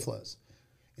of syphilis,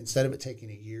 instead of it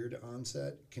taking a year to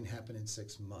onset, can happen in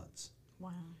 6 months.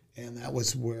 Wow. And that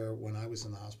was where, when I was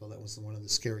in the hospital, that was one of the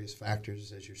scariest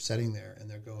factors as you're sitting there and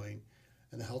they're going,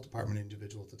 and the health department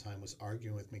individual at the time was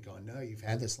arguing with me going, no, you've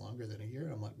had this longer than a year.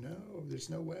 And I'm like, no, there's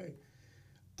no way.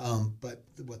 But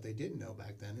what they didn't know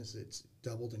back then is it's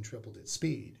doubled and tripled its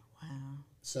speed. Wow.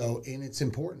 So, and it's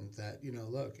important that,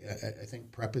 look, I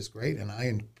think PrEP is great, and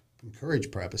I encourage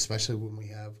PrEP, especially when we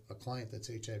have a client that's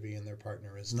HIV and their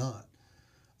partner is not.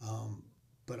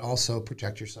 But also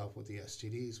protect yourself with the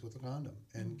STDs with a condom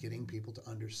and getting people to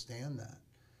understand that.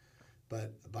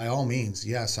 But by all means,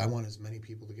 yes, I want as many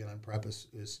people to get on PrEP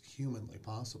as humanly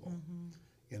possible.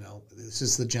 This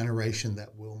is the generation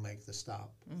that will make the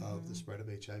stop of the spread of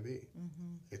HIV.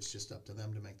 It's just up to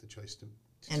them to make the choice to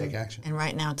take action. And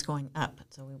right now it's going up,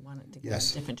 so we want it to go in a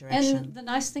different And direction. the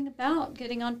nice thing about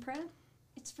getting on PrEP,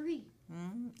 it's free.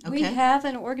 Okay. We have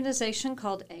an organization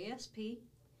called ASP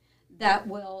that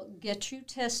will get you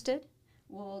tested,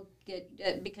 will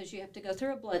get because you have to go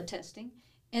through a blood testing,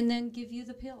 and then give you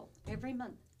the pill every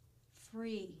month,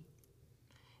 free.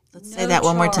 Let's No say that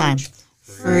one more time. charge.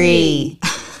 Free.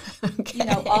 Okay.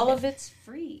 All of it's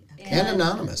free. And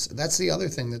anonymous. That's the other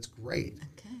thing that's great.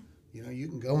 Okay. You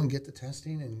can go and get the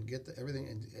testing and get everything,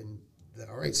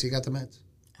 all right, so you got the meds.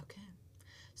 Okay.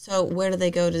 So where do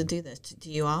they go to do this? Do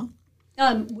you all?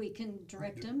 We can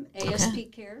direct them.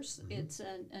 ASP Cares. It's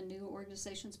a new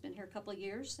organization. It's been here a couple of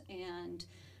years. And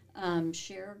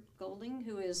Cher Golding,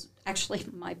 who is actually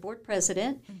my board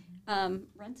president,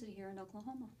 runs it here in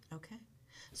Oklahoma. Okay.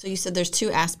 So you said there's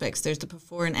 2 aspects. There's the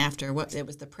before and after. What it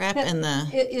was the PrEP and the.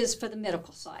 It is for the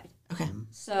medical side. Okay.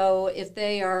 So if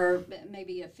they are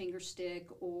maybe a finger stick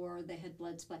or they had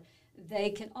blood spot, they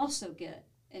can also get,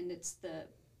 and it's the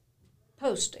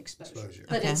post-exposure.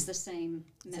 But Okay. it's the same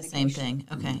It's the medication. same thing.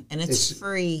 Okay. And it's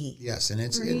free. Yes, and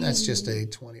that's just a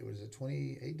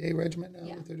 28-day regimen now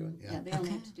that they're doing? Yeah, they only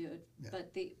Okay. have to do it. Yeah.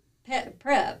 But the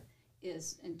PrEP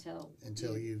is until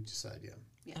you decide,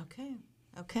 Okay.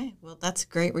 Okay. Well, that's a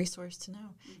great resource to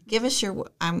know. Give us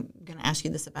I'm going to ask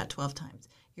you this about 12 times,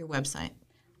 your website.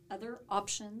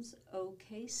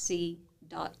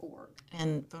 OtherOptionsOKC.org.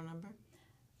 And phone number?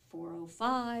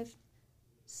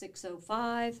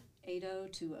 405-605-8020.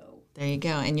 There you go.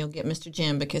 And you'll get Mr.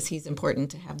 Jim because he's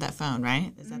important to have that phone,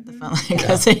 right? Is that the phone that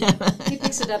goes in? He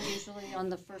picks it up usually on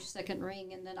the first, second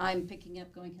ring, and then I'm picking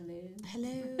up going, hello.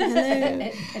 Hello.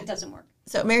 It doesn't work.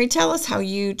 So, Mary, tell us how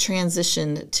you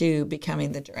transitioned to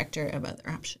becoming the director of Other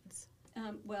Options.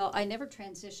 Well, I never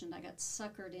transitioned. I got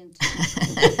suckered into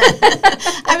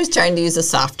I was trying to use a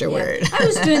softer word. I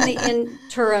was doing the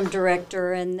interim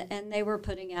director, and they were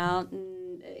putting out,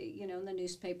 and in the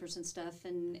newspapers and stuff,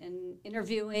 and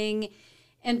interviewing.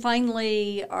 And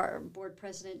finally, our board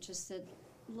president just said,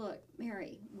 look,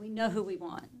 Mary, we know who we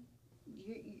want.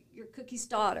 You're Cookie's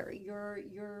daughter. You're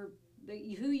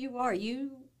who you are.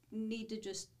 You need to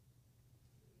just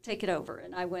take it over.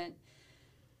 And I went,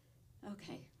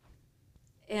 okay.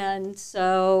 And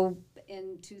so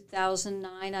in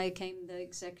 2009, I became the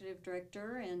executive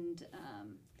director, and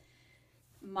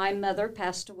my mother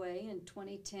passed away in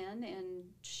 2010, and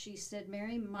she said,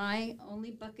 Mary, my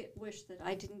only bucket wish that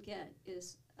I didn't get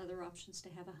is Other Options to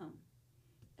have a home.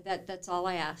 That's all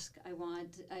I ask. I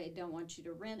don't want you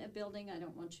to rent a building. I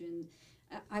don't want you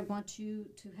I want you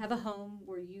to have a home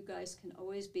where you guys can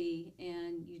always be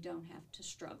and you don't have to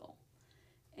struggle.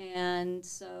 And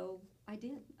so I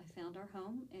did. I found our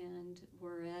home, and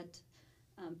we're at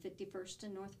 51st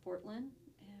and North Portland.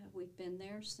 We've been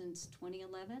there since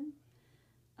 2011.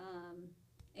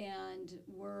 And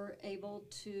we're able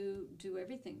to do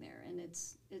everything there, and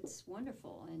it's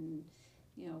wonderful. And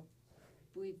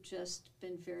we've just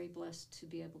been very blessed to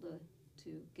be able to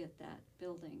get that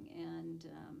building, and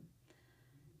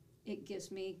it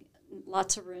gives me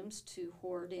lots of rooms to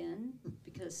hoard in,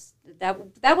 because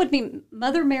that would be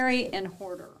Mother Mary and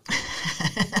hoarder.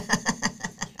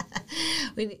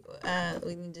 We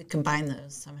need to combine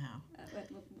those somehow.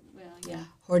 Well, yeah.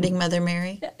 Hoarding Mother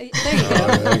Mary. There you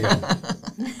go. There you go.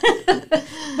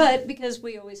 But because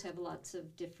we always have lots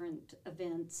of different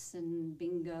events and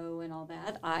bingo and all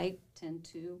that, I tend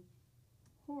to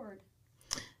hoard.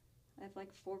 I have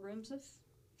like 4 rooms of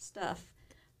stuff.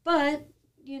 But,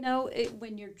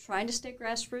 when you're trying to stay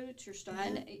grassroots,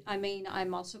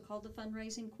 I'm also called the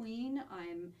fundraising queen.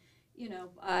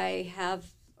 I have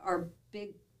our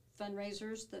big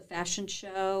fundraisers, the fashion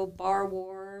show, Bar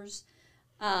Wars,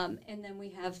 And then we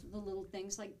have the little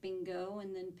things like bingo,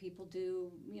 and then people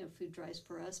do, food drives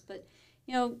for us. But,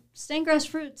 staying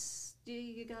grassroots,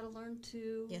 you got to learn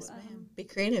to... Yes, ma'am. Be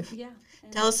creative. Yeah.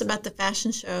 Tell us about the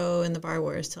fashion show and the Bar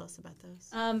Wars. Tell us about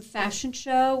those. Fashion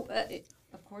show,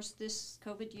 of course, this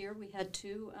COVID year, we had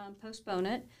to postpone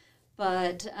it.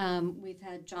 But we've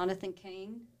had Jonathan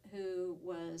Kane, who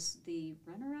was the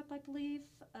runner-up, I believe,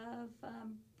 of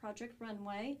Project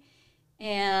Runway.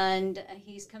 And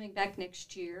he's coming back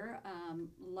next year.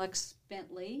 Lux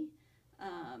Bentley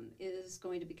is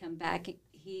going to become back.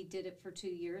 He did it for 2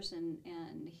 years, and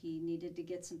he needed to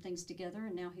get some things together,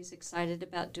 and now he's excited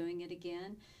about doing it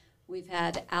again. We've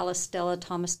had Alice Stella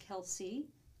Thomas Kelsey,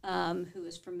 who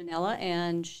is from Manila,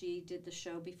 and she did the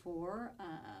show before.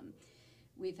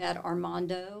 We've had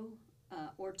Armando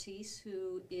Ortiz,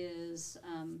 who is,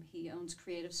 he owns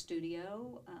Creative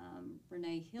Studio,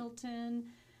 Renee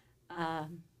Hilton.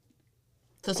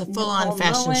 So it's a full-on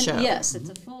fashion show. Yes,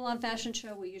 it's a full-on fashion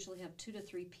show. We usually have 2 to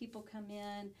 3 people come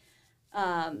in.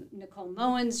 Nicole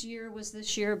Moen's year was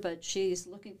this year, but she's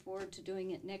looking forward to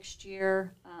doing it next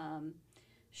year.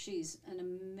 She's an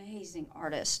amazing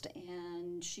artist,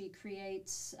 and she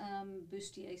creates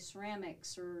bustier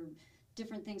ceramics or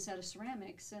different things out of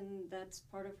ceramics, and that's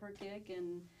part of her gig,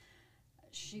 and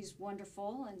she's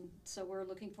wonderful, and so we're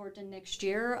looking forward to next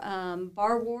year.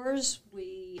 Bar Wars,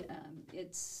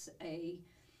 it's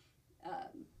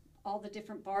all the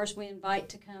different bars we invite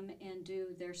to come and do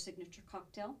their signature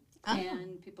cocktail,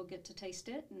 and people get to taste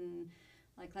it. And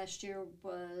like last year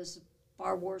was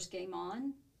Bar Wars Game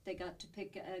On. They got to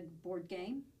pick a board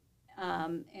game,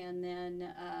 and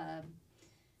then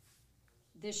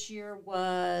this year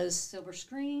was Silver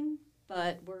Screen,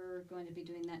 but we're going to be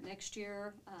doing that next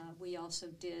year. We also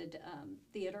did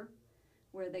theater,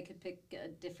 where they could pick a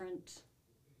different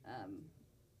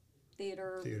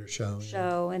theater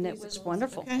show, and it was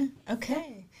wonderful.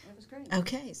 Okay. It was great.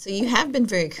 Okay, so you have been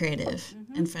very creative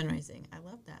in fundraising. I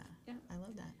love that. Yeah. I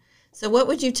love that. So what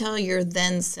would you tell your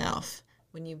then self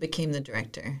when you became the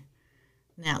director?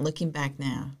 Now, looking back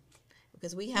now,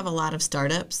 because we have a lot of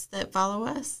startups that follow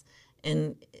us,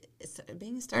 and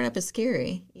being a startup is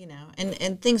scary,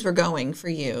 and things were going for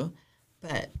you,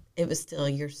 but it was still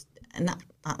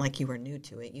not like you were new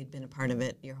to it. You'd been a part of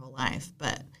it your whole life,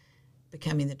 but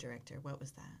becoming the director, what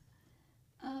was that?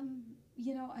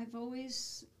 I've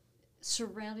always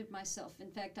surrounded myself.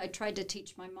 In fact, I tried to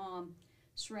teach my mom,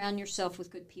 surround yourself with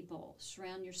good people,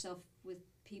 surround yourself with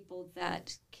people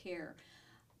that care.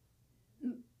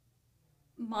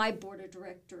 My board of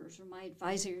directors or my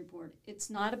advisory board, it's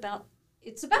about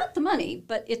the money,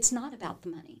 but it's not about the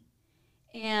money.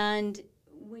 And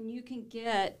when you can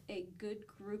get a good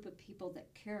group of people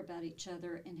that care about each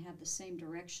other and have the same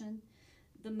direction,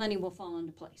 the money will fall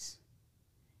into place.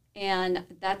 And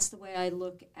that's the way I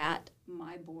look at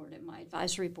my board and my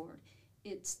advisory board.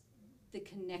 It's the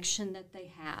connection that they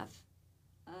have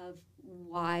of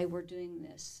why we're doing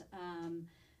this.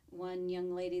 One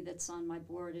young lady that's on my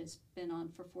board has been on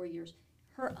for 4 years.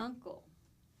 Her uncle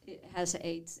has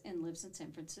AIDS and lives in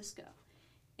San Francisco.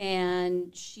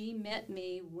 And she met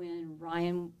me when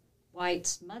Ryan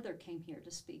White's mother came here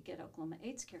to speak at Oklahoma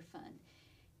AIDS Care Fund.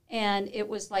 And it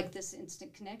was like this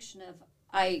instant connection of,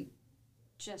 I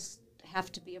just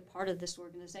have to be a part of this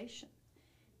organization.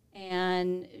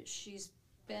 And she's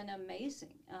been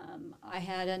amazing. I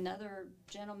had another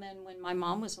gentleman when my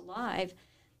mom was alive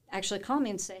actually call me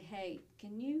and say, hey,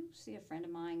 can you see a friend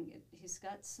of mine? He's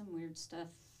got some weird stuff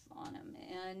on him.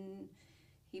 And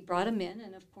he brought him in,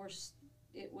 and of course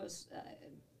it was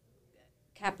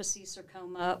Kaposi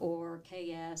sarcoma or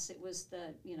KS. It was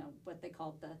the, what they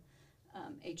called the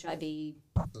HIV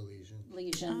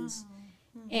lesions.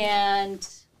 Oh. And,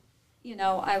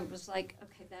 I was like,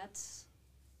 okay, that's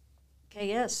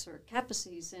KS or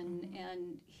Kaposi's,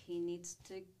 and he needs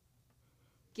to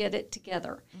get it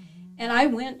together. And I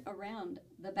went around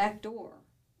the back door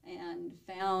and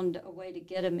found a way to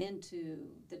get him into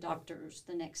the doctors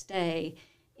the next day,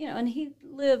 and he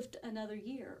lived another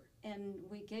year. And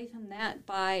we gave him that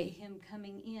by him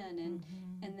coming in,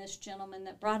 and this gentleman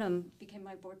that brought him became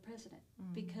my board president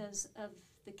because of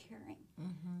the caring.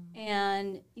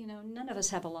 And, none of us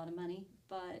have a lot of money,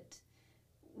 but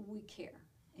we care,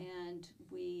 and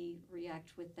we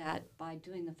react with that by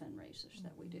doing the fundraisers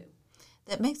that we do.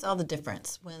 That makes all the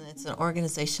difference when it's an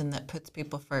organization that puts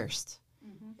people first.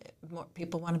 More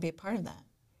people want to be a part of that.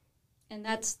 And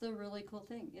that's the really cool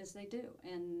thing, is they do.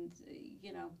 And,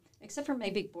 except for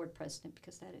maybe board president,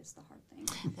 because that is the hard thing.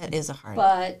 That is a hard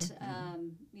thing.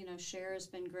 But, Cher has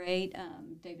been great.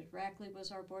 David Rackley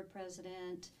was our board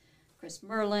president. Chris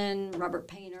Merlin, Robert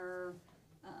Painter.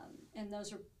 And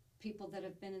those are people that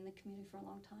have been in the community for a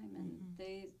long time, and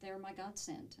they're my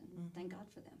godsend, and thank God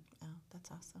for them. Oh,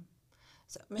 that's awesome.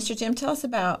 So, Mr. Jim, tell us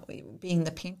about being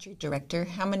the pantry director.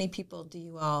 How many people do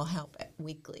you all help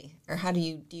weekly, or how do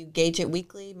you gauge it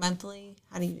weekly, monthly?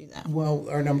 How do you do that? Well,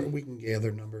 we can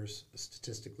gather numbers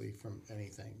statistically from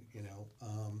anything,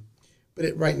 but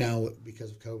right now,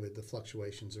 because of COVID, the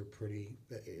fluctuations are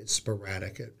it's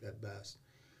sporadic at best.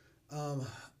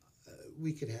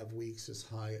 We could have weeks as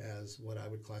high as what I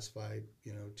would classify,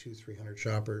 200-300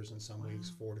 shoppers, and some weeks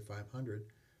 400 to 500.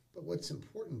 But what's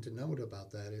important to note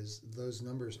about that is those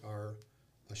numbers are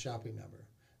a shopping number.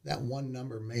 That one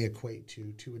number may equate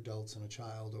to 2 adults and a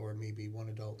child, or maybe 1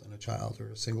 adult and a child,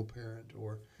 or a single parent,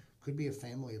 or could be a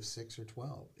family of 6 or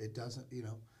 12. It doesn't,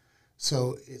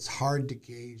 So it's hard to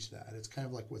gauge that. It's kind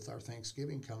of like with our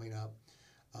Thanksgiving coming up,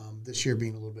 this year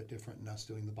being a little bit different and us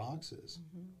doing the boxes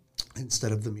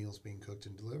instead of the meals being cooked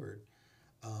and delivered.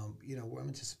 I'm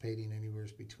anticipating anywhere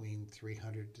between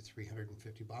 300 to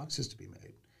 350 boxes to be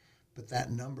made. But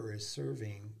that number is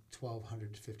serving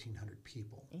 1,200 to 1,500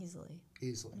 people.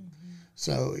 Easily.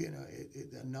 So,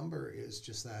 a number is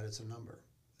just that. It's a number.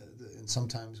 And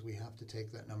sometimes we have to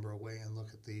take that number away and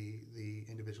look at the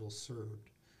individuals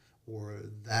served or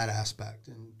that aspect.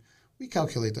 And we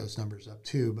calculate those numbers up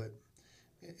too, but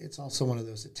it's also one of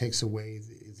those that takes away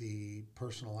the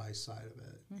personalized side of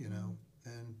it,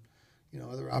 And,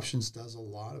 Other Options does a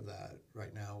lot of that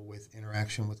right now with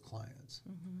interaction with clients.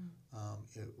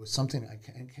 It was something, I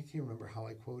can't remember how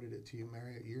I quoted it to you,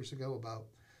 Mary, years ago about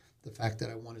the fact that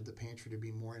I wanted the pantry to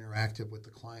be more interactive with the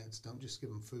clients. Don't just give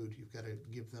them food. You've got to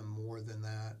give them more than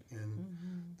that in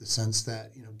the sense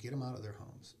that, get them out of their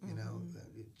homes.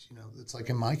 It's like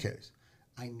in my case,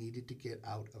 I needed to get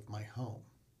out of my home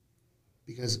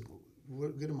because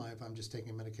what good am I if I'm just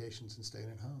taking medications and staying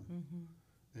at home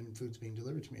and food's being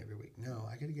delivered to me every week? No,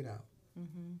 I got to get out.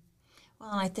 Well,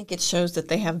 I think it shows that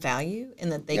they have value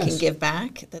and that they can give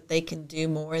back, that they can do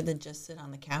more than just sit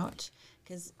on the couch.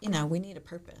 Because, we need a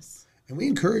purpose. And we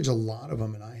encourage a lot of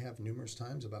them, and I have numerous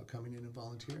times about coming in and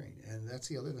volunteering. And that's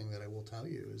the other thing that I will tell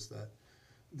you is that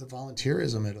the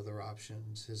volunteerism at Other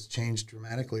Options has changed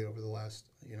dramatically over the last,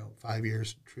 5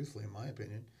 years, truthfully, in my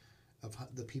opinion, of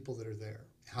the people that are there,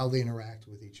 how they interact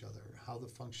with each other, how the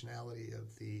functionality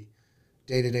of the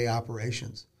day-to-day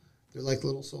operations. They're like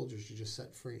little soldiers. You just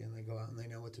set free, and they go out and they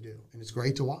know what to do. And it's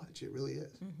great to watch. It really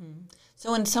is.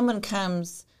 So when someone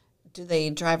comes, do they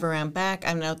drive around back?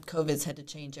 I know COVID's had to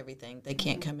change everything. They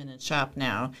can't come in and shop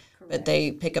now, but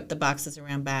they pick up the boxes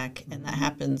around back, and that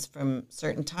happens from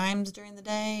certain times during the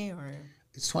day, or?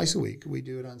 It's twice a week. We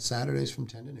do it on Saturdays from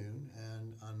 10 to noon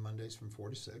and on Mondays from 4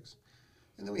 to 6.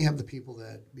 And then we have the people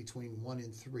that between 1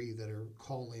 and 3 that are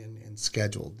call in and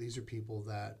scheduled. These are people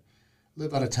that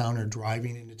live out of town or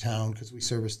driving into town because we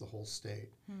service the whole state.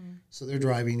 So they're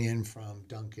driving in from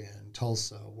Duncan,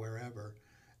 Tulsa, wherever.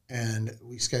 And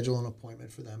we schedule an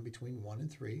appointment for them between 1 and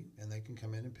 3, and they can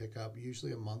come in and pick up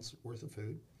usually a month's worth of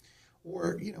food.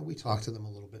 Or, we talk to them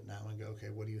a little bit now and go,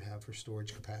 okay, what do you have for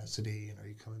storage capacity? And are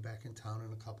you coming back in town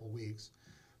in a couple of weeks?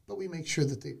 But we make sure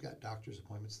that they've got doctor's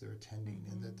appointments they're attending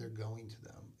and that they're going to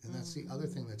them. And that's the other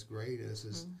thing that's great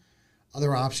is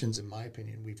Other Options, in my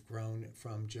opinion, we've grown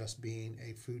from just being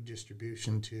a food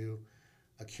distribution to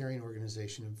a caring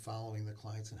organization and following the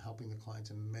clients and helping the clients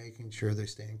and making sure they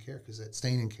stay in care, because that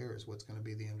staying in care is what's going to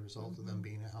be the end result of them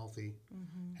being a healthy,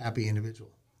 happy individual.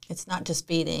 It's not just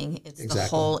feeding, it's the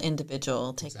whole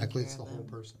individual taking care of them. It's the whole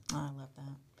person. Oh, I love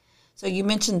that. So you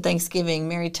mentioned Thanksgiving.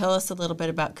 Mary, tell us a little bit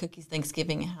about Cookies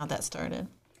Thanksgiving and how that started.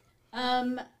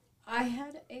 I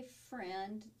had a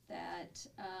friend that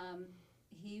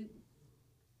he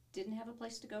didn't have a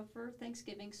place to go for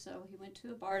Thanksgiving, so he went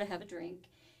to a bar to have a drink.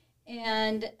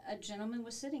 And a gentleman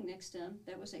was sitting next to him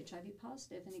that was HIV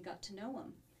positive, and he got to know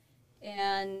him.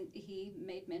 And he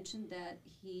made mention that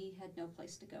he had no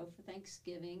place to go for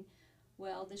Thanksgiving.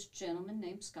 Well, this gentleman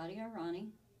named Scotty Arani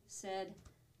said,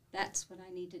 that's what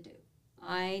I need to do.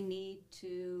 I need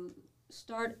to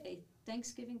start a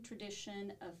Thanksgiving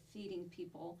tradition of feeding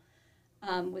people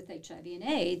with HIV and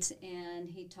AIDS. And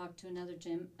he talked to another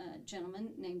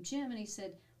gentleman named Jim, and he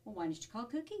said, well, why don't you call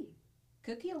Cookie?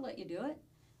 Cookie will let you do it.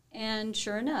 And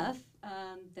sure enough,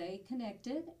 they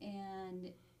connected,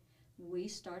 and we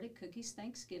started Cookies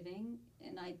Thanksgiving,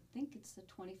 and I think it's the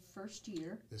 21st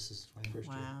year. This is the 21st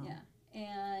year. Yeah.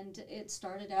 And it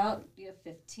started out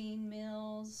 15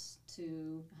 meals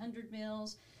to 100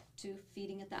 meals to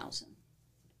feeding 1,000.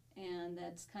 And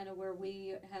that's kind of where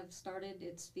we have started.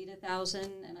 It's Feed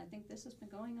 1,000, and I think this has been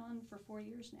going on for 4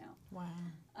 years now. Wow.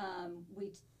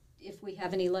 If we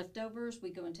have any leftovers,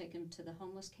 we go and take them to the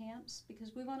homeless camps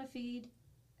because we want to feed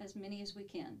as many as we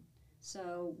can.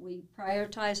 So we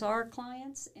prioritize our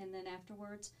clients, and then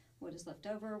afterwards, what is left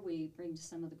over, we bring to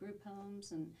some of the group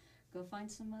homes and go find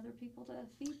some other people to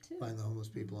feed too. Find the homeless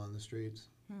people on the streets.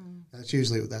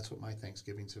 That's what my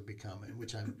Thanksgivings have become, and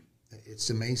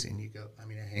it's amazing. I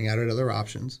hang out at other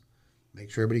options, make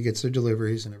sure everybody gets their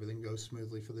deliveries and everything goes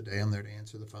smoothly for the day. I'm there to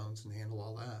answer the phones and handle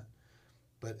all that.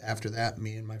 But after that,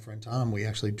 me and my friend Tom, we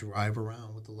actually drive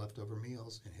around with the leftover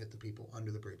meals and hit the people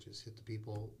under the bridges, hit the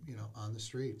people, on the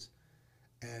streets.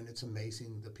 And it's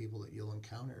amazing the people that you'll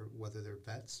encounter, whether they're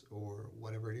vets or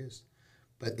whatever it is.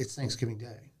 But it's Thanksgiving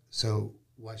Day, so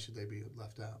why should they be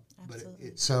left out?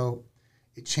 Absolutely. But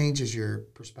it changes your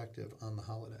perspective on the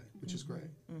holiday, which is great.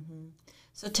 Mm-hmm.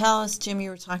 So tell us, Jim, you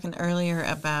were talking earlier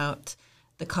about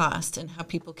the cost and how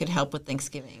people could help with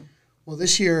Thanksgiving. Well,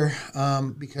 this year,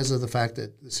 because of the fact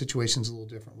that the situation's a little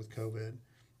different with COVID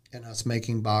and us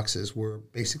making boxes, we're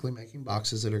basically making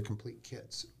boxes that are complete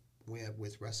kits.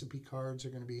 With recipe cards are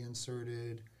going to be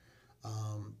inserted,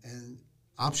 and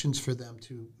options for them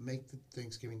to make the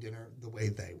Thanksgiving dinner the way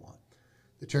they want.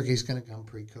 The turkey's going to come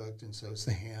pre-cooked, and so is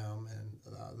the ham and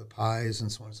the pies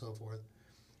and so on and so forth.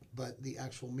 But the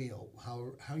actual meal,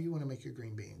 how you want to make your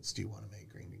green beans? Do you want to make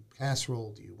green bean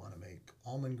casserole? Do you want to make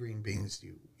almond green beans?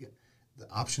 The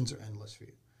options are endless for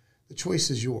you. The choice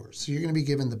is yours. So you're going to be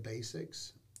given the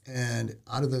basics, and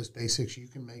out of those basics, you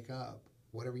can make up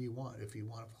whatever you want. If you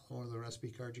want to follow one of the recipe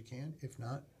cards, you can. If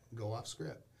not, go off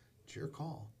script. It's your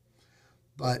call.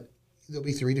 But there'll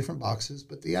be 3 different boxes,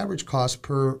 but the average cost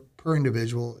per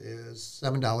individual is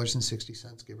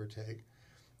 $7.60, give or take.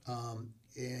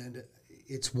 And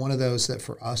it's one of those that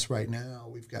for us right now,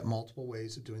 we've got multiple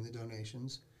ways of doing the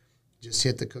donations. Just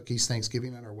hit the Cookies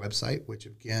Thanksgiving on our website, which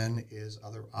again is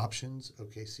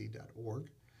otheroptionsokc.org.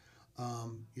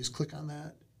 Just click on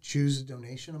that. Choose a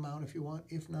donation amount if you want.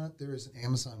 If not, there is an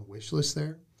Amazon wish list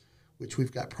there, which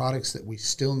we've got products that we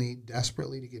still need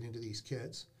desperately to get into these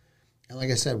kits. And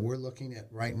like I said, we're looking at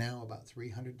right now about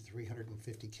 300 to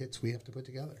 350 kits we have to put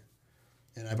together.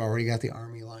 And I've already got the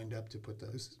Army lined up to put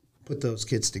those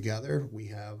kits together. We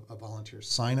have a volunteer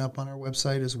sign up on our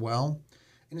website as well.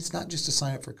 And it's not just a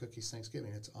sign up for Cookies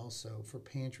Thanksgiving, it's also for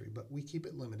pantry. But we keep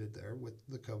it limited there with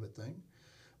the COVID thing.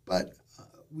 But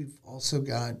we've also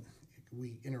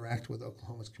we interact with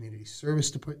Oklahoma's Community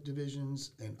Service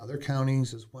Divisions and other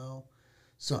counties as well.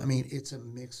 So, it's a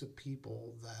mix of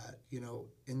people that,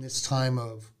 in this time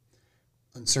of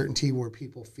uncertainty where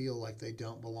people feel like they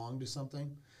don't belong to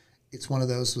something, it's one of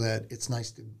those that it's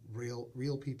nice to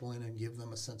reel people in and give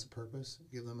them a sense of purpose,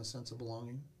 give them a sense of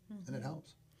belonging, and it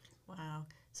helps. Wow.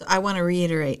 So I want to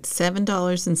reiterate,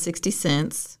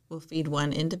 $7.60 will feed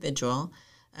one individual.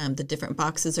 The different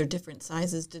boxes are different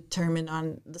sizes determined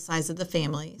on the size of the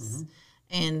families.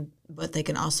 But they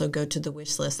can also go to the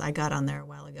wish list. I got on there a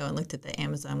while ago and looked at the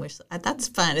Amazon wish list. That's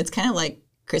fun. It's kind of like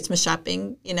Christmas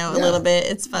shopping, a little bit.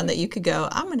 It's fun that you could go,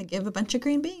 I'm going to give a bunch of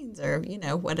green beans or,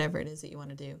 whatever it is that you want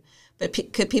to do. But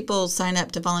could people sign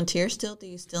up to volunteer still? Do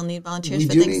you still need volunteers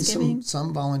for Thanksgiving? We do need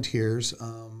some volunteers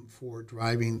for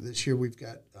driving. This year we've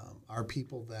got our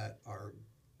people that are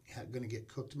going to get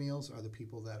cooked meals are the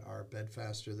people that are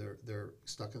bedfast or they're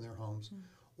stuck in their homes,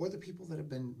 or the people that have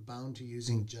been bound to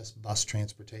using just bus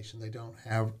transportation. They don't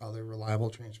have other reliable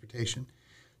transportation.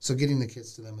 So getting the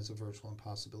kids to them is a virtual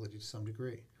impossibility to some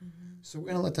degree. So we're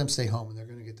going to let them stay home, and they're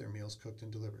going to get their meals cooked and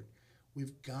delivered.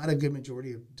 We've got a good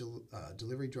majority of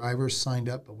delivery drivers signed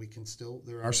up, but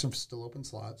there are some still open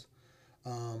slots,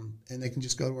 and they can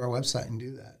just go to our website and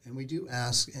do that. And we do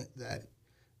ask that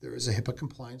there is a HIPAA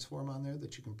compliance form on there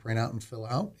that you can print out and fill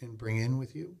out and bring in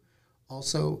with you.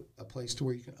 Also, a place to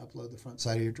where you can upload the front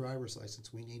side of your driver's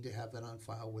license. We need to have that on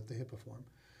file with the HIPAA form.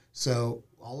 So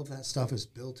all of that stuff is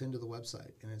built into the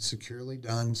website, and it's securely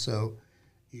done, so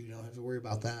you don't have to worry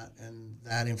about that. And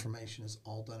that information is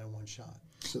all done in one shot.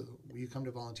 So when you come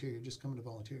to volunteer, you're just coming to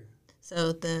volunteer.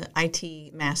 So the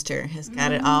IT master has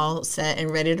got it all set and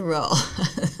ready to roll.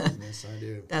 Yes, I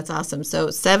do. That's awesome. So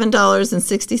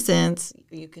 $7.60,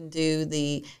 you can do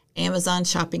the Amazon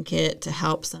shopping kit to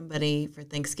help somebody for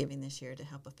Thanksgiving this year, to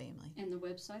help a family. And the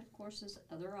website, of course, is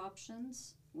Other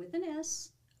Options with an S,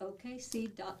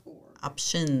 okc.org.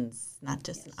 Options, not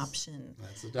just an option.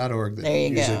 That's the .org that There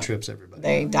you usually go. trips everybody.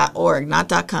 There you .org, not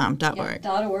 .com, .org.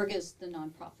 .org is the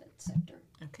nonprofit sector.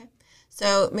 Okay.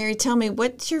 So, Mary, tell me,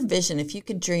 what's your vision if you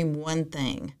could dream one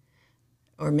thing,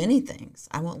 or many things,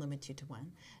 I won't limit you to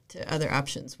one, to Other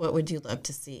Options, what would you love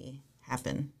to see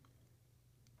happen?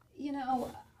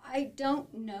 I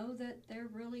don't know that there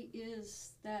really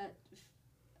is that.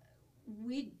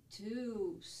 We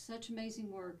do such amazing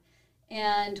work,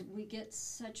 and we get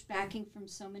such backing from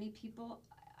so many people.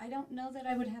 I don't know that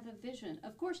I would have a vision.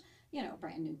 Of course, you know,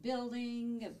 brand new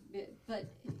building, but,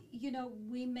 you know,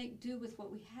 we make do with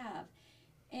what we have.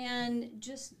 And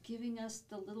just giving us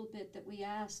the little bit that we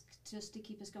ask just to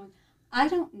keep us going. I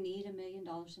don't need $1 million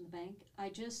in the bank. I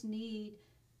just need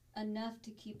enough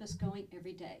to keep us going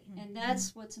every day. And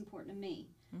that's what's important to me.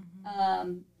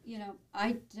 You know,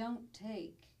 I don't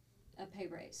take a pay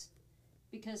raise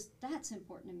because that's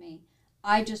important to me.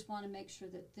 I just want to make sure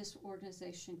that this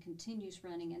organization continues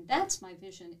running. And that's my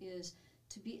vision, is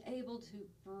to be able to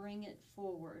bring it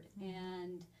forward.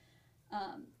 And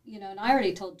you know, and I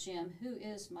already told Jim, who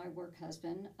is my work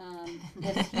husband,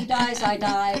 if he dies, I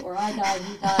die, or I die,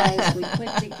 he dies, we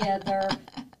quit together.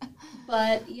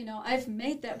 But, you know, I've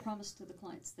made that promise to the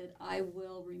clients that I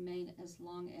will remain as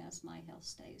long as my health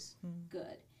stays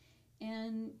good.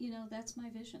 And, you know, that's my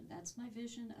vision. That's my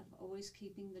vision of always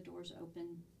keeping the doors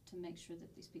open to make sure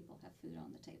that these people have food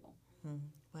on the table.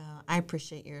 Well, I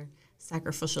appreciate your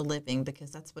sacrificial living,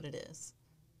 because that's what it is.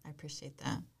 I appreciate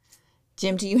that.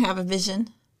 Jim, do you have a vision?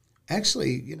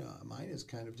 Actually, you know, mine is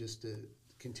kind of just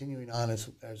continuing on as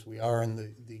we are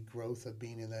in the growth of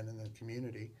being in the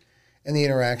community and the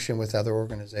interaction with other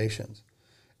organizations.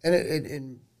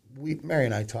 And Mary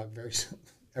and I talk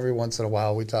every once in a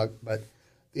while we talk, but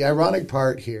the ironic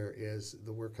part here is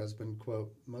the work husband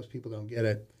quote. Most people don't get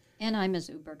it. And I'm his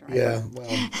Uber driver. Yeah, well,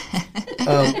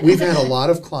 we've had a lot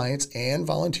of clients and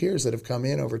volunteers that have come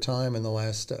in over time in the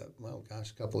last,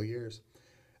 couple of years.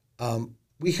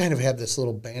 We kind of have this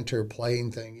little banter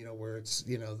playing thing, you know, where it's,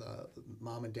 you know, the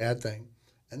mom and dad thing.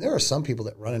 And there are some people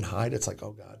that run and hide. It's like,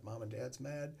 oh, God, mom and dad's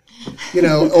mad, you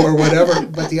know, or whatever.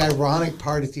 But the ironic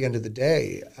part at the end of the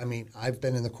day, I mean, I've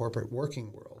been in the corporate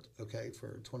working world, okay,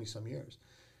 for 20-some years.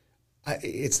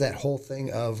 It's that whole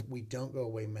thing of we don't go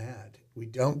away mad. We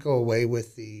don't go away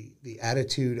with the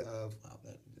attitude of, oh,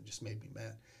 that just made me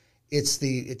mad.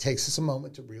 It takes us a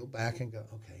moment to reel back and go,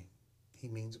 okay, he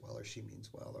means well or she means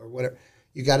well or whatever.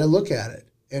 You got to look at it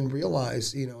and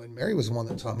realize, you know, and Mary was the one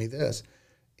that taught me this.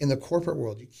 In the corporate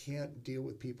world, you can't deal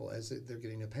with people as they're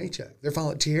getting a paycheck. They're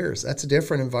volunteers. That's a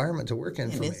different environment to work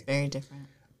in for me. It is very different.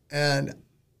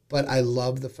 But I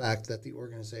love the fact that the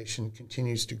organization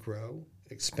continues to grow,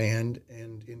 expand,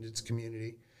 and in its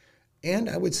community. And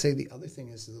I would say the other thing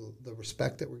is the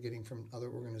respect that we're getting from other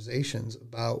organizations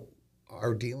about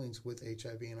our dealings with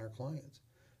HIV and our clients,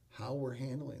 how we're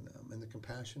handling them, and the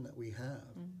compassion that we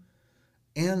have.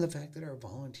 And the fact that our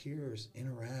volunteers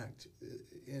interact.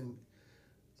 And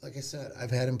like I said, I've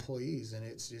had employees, and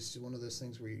it's just one of those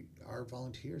things where our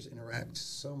volunteers interact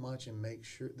so much and make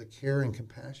sure the care and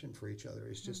compassion for each other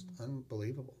is just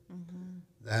unbelievable.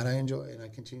 That I enjoy, and I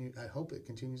hope it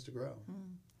continues to grow.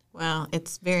 Well,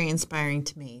 it's very inspiring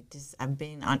to me. I've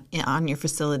been on your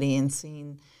facility and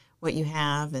seen what you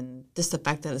have, and just the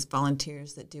fact that it's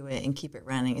volunteers that do it and keep it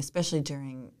running, especially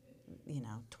during,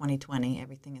 2020,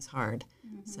 everything is hard.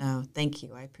 So thank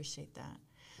you. I appreciate that.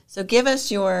 So give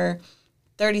us your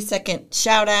 30-second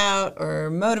shout out or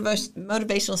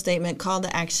motivational statement, call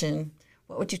to action.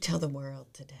 What would you tell the world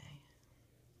today?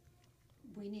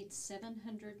 We need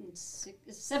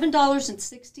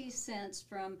 $7.60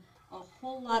 from a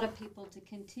whole lot of people to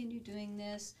continue doing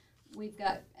this. We've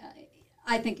got,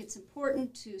 I think it's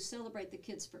important to celebrate the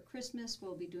kids for Christmas.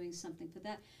 We'll be doing something for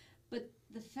that. But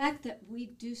the fact that we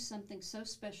do something so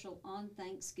special on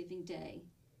Thanksgiving Day,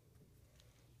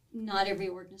 not every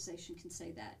organization can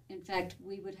say that. In fact,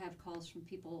 we would have calls from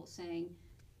people saying,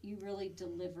 you really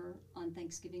deliver on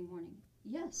Thanksgiving morning.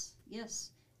 Yes.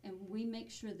 And we make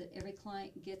sure that every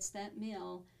client gets that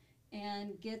meal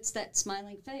and gets that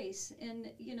smiling face.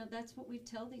 And, that's what we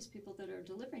tell these people that are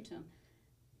delivering to them.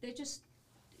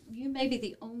 You may be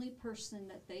the only person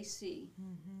that they see.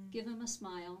 Give them a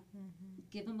smile.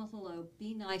 Give them a hello.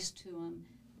 Be nice to them.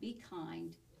 Be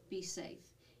kind. Be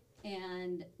safe.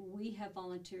 And we have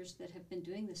volunteers that have been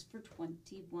doing this for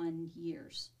 21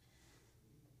 years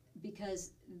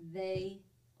because they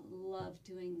love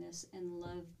doing this and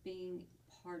love being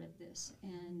part of this.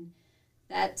 And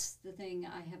that's the thing.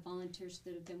 I have volunteers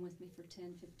that have been with me for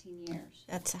 10, 15 years.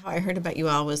 That's how I heard about you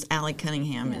all, was Allie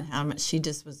Cunningham, Yeah. and how much she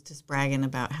was just bragging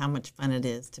about how much fun it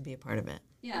is to be a part of it.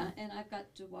 Yeah, and I've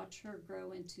got to watch her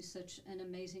grow into such an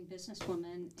amazing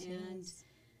businesswoman. And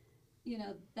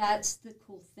that's the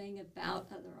cool thing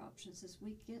about other options is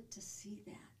we get to see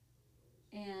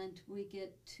that. And we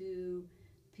get to,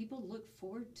 people look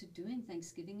forward to doing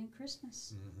Thanksgiving and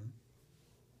Christmas.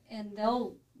 And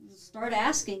they'll start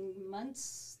asking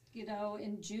months,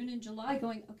 in June and July,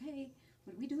 going, okay,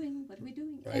 what are we doing? What are we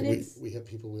doing? Right. And We have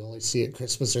people we only see at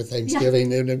Christmas or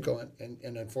Thanksgiving, and they're going,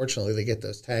 and unfortunately they get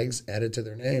those tags added to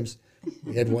their names.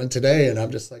 We had one today, and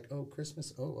I'm just like, oh,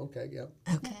 Christmas. Oh, okay, yeah.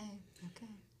 Okay.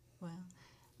 Well,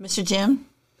 Mr. Jim?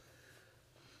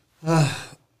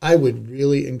 I would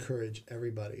really encourage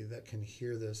everybody that can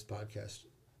hear this podcast,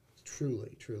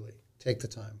 truly, take the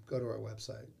time. Go to our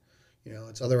website.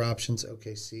 It's other options,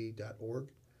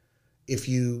 okc.org. If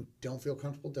you don't feel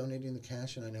comfortable donating the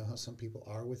cash, and I know how some people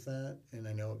are with that, and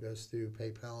I know it goes through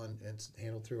PayPal and it's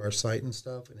handled through our site and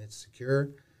stuff, and it's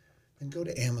secure, then go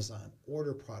to Amazon,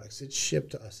 order products. It's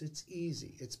shipped to us. It's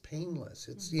easy. It's painless.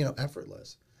 It's,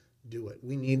 effortless. Do it.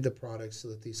 We need the products so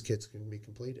that these kits can be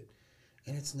completed.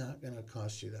 And it's not going to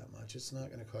cost you that much. It's not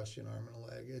going to cost you an arm and a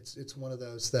leg. It's one of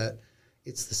those that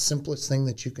it's the simplest thing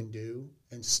that you can do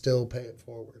and still pay it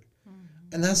forward.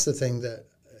 Mm-hmm. And that's the thing that,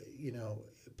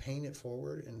 paying it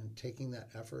forward and taking that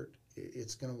effort,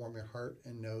 it's going to warm your heart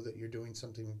and know that you're doing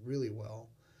something really well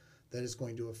that is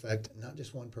going to affect not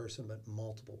just one person, but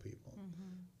multiple people.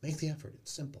 Mm-hmm. Make the effort.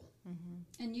 It's simple.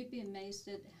 Mm-hmm. And you'd be amazed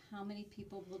at how many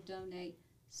people will donate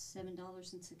 $7.60.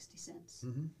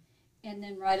 Mm-hmm. And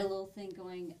then write a little thing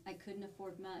going, I couldn't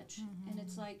afford much. Mm-hmm. And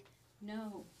it's like,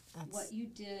 no, what you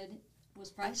did was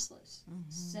priceless.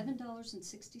 Mm-hmm.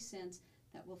 $7.60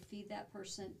 that will feed that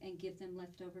person and give them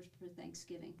leftovers for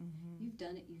Thanksgiving. Mm-hmm. You've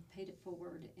done it. You've paid it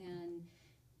forward. And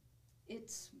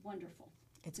it's wonderful.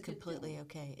 It's completely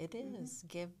okay. It is.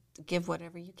 Mm-hmm. Give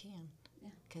whatever you can.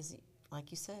 Because,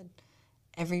 like you said,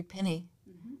 every penny,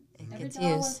 it gets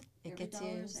used. It gets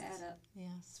used. Add up. Yes.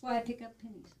 That's why I pick up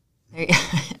pennies.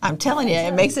 I'm telling you,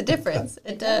 it makes a difference.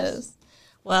 It does.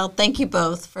 Well, thank you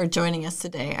both for joining us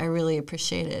today. I really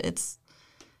appreciate it. It's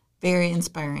very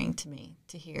inspiring to me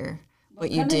to hear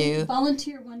what you do.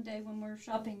 Volunteer one day when we're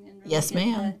shopping. And really yes,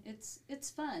 ma'am. It's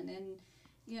fun. And,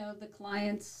 the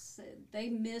clients, they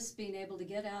miss being able to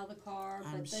get out of the car,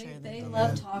 but they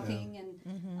love talking. Yeah.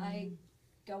 And I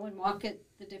go and walk at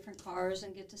the different cars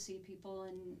and get to see people.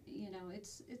 And,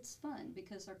 it's fun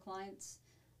because our clients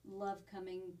love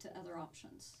coming to other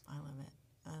options. I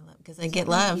love it because they get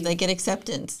love, they get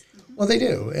acceptance. Well, they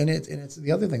do, and it's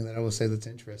the other thing that I will say that's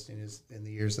interesting is in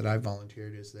the years that I've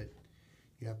volunteered is that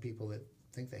you have people that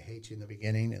think they hate you in the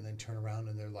beginning and then turn around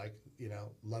and they're like,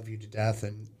 love you to death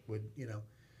and would,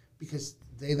 because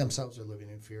they themselves are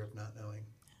living in fear of not knowing.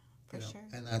 For sure.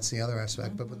 And that's the other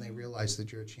aspect. But when they realize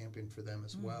that you're a champion for them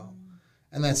as well,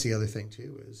 and that's the other thing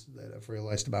too is that I've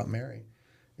realized about Mary.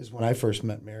 Is when I first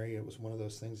met Mary, it was one of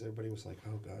those things everybody was like,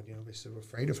 oh, God, they're so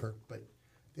afraid of her. But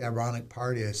the ironic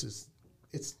part is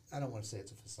it's, I don't want to say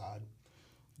it's a facade,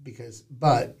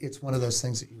 but it's one of those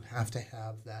things that you have to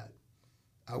have that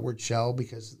outward shell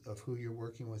because of who you're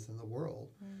working with in the world,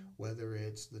 whether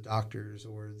it's the doctors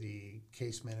or the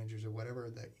case managers or whatever,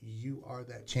 that you are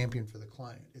that champion for the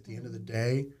client. At the end of the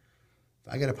day,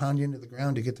 if I got to pound you into the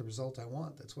ground to get the result I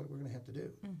want, that's what we're going to have to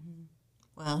do. Mm-hmm.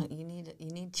 Well, you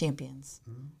need champions.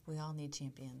 Mm-hmm. We all need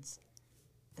champions,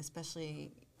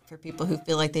 especially for people who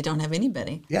feel like they don't have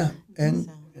anybody. Yeah,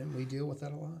 and we deal with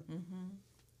that a lot.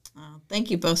 Mm-hmm. Thank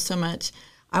you both so much.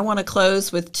 I want to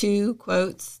close with 2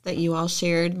 quotes that you all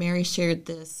shared. Mary shared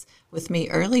this with me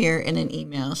earlier in an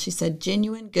email. She said,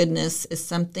 genuine goodness is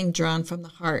something drawn from the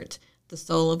heart, the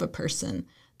soul of a person.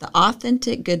 The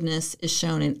authentic goodness is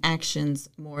shown in actions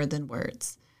more than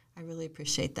words. I really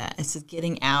appreciate that. It's just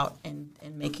getting out and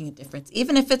making a difference.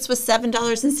 Even if it's with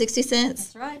 $7.60.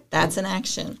 That's right. That's an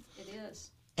action. It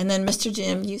is. And then, Mr.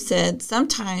 Jim, you said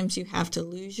sometimes you have to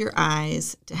lose your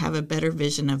eyes to have a better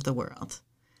vision of the world.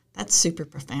 That's super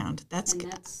profound. That's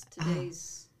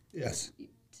today's. Yes.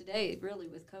 Today, really,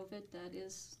 with COVID, that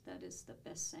is the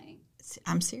best saying.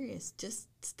 I'm serious. Just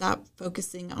stop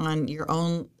focusing on your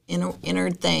own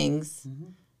inner things,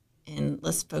 and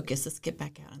let's focus. Let's get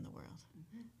back out in the world.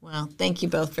 Well, thank you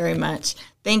both very much.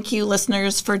 Thank you,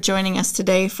 listeners, for joining us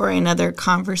today for another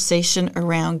conversation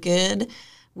around good.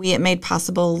 We at Made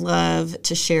Possible love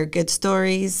to share good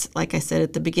stories. Like I said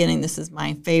at the beginning, this is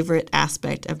my favorite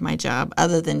aspect of my job,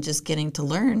 other than just getting to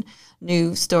learn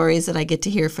new stories that I get to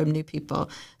hear from new people.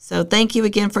 So thank you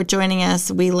again for joining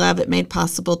us. We love at Made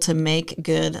Possible to make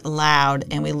good loud,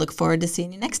 and we look forward to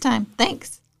seeing you next time.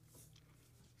 Thanks.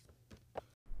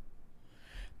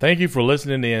 Thank you for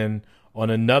listening in on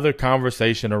another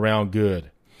conversation around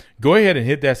good. Go ahead and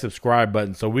hit that subscribe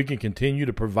button so we can continue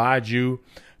to provide you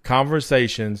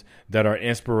conversations that are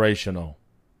inspirational.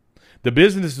 The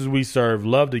businesses we serve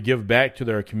love to give back to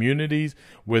their communities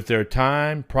with their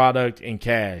time, product, and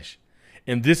cash.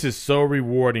 And this is so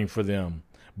rewarding for them,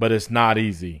 but it's not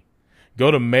easy. Go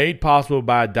to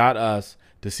madepossibleby.us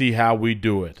to see how we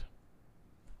do it.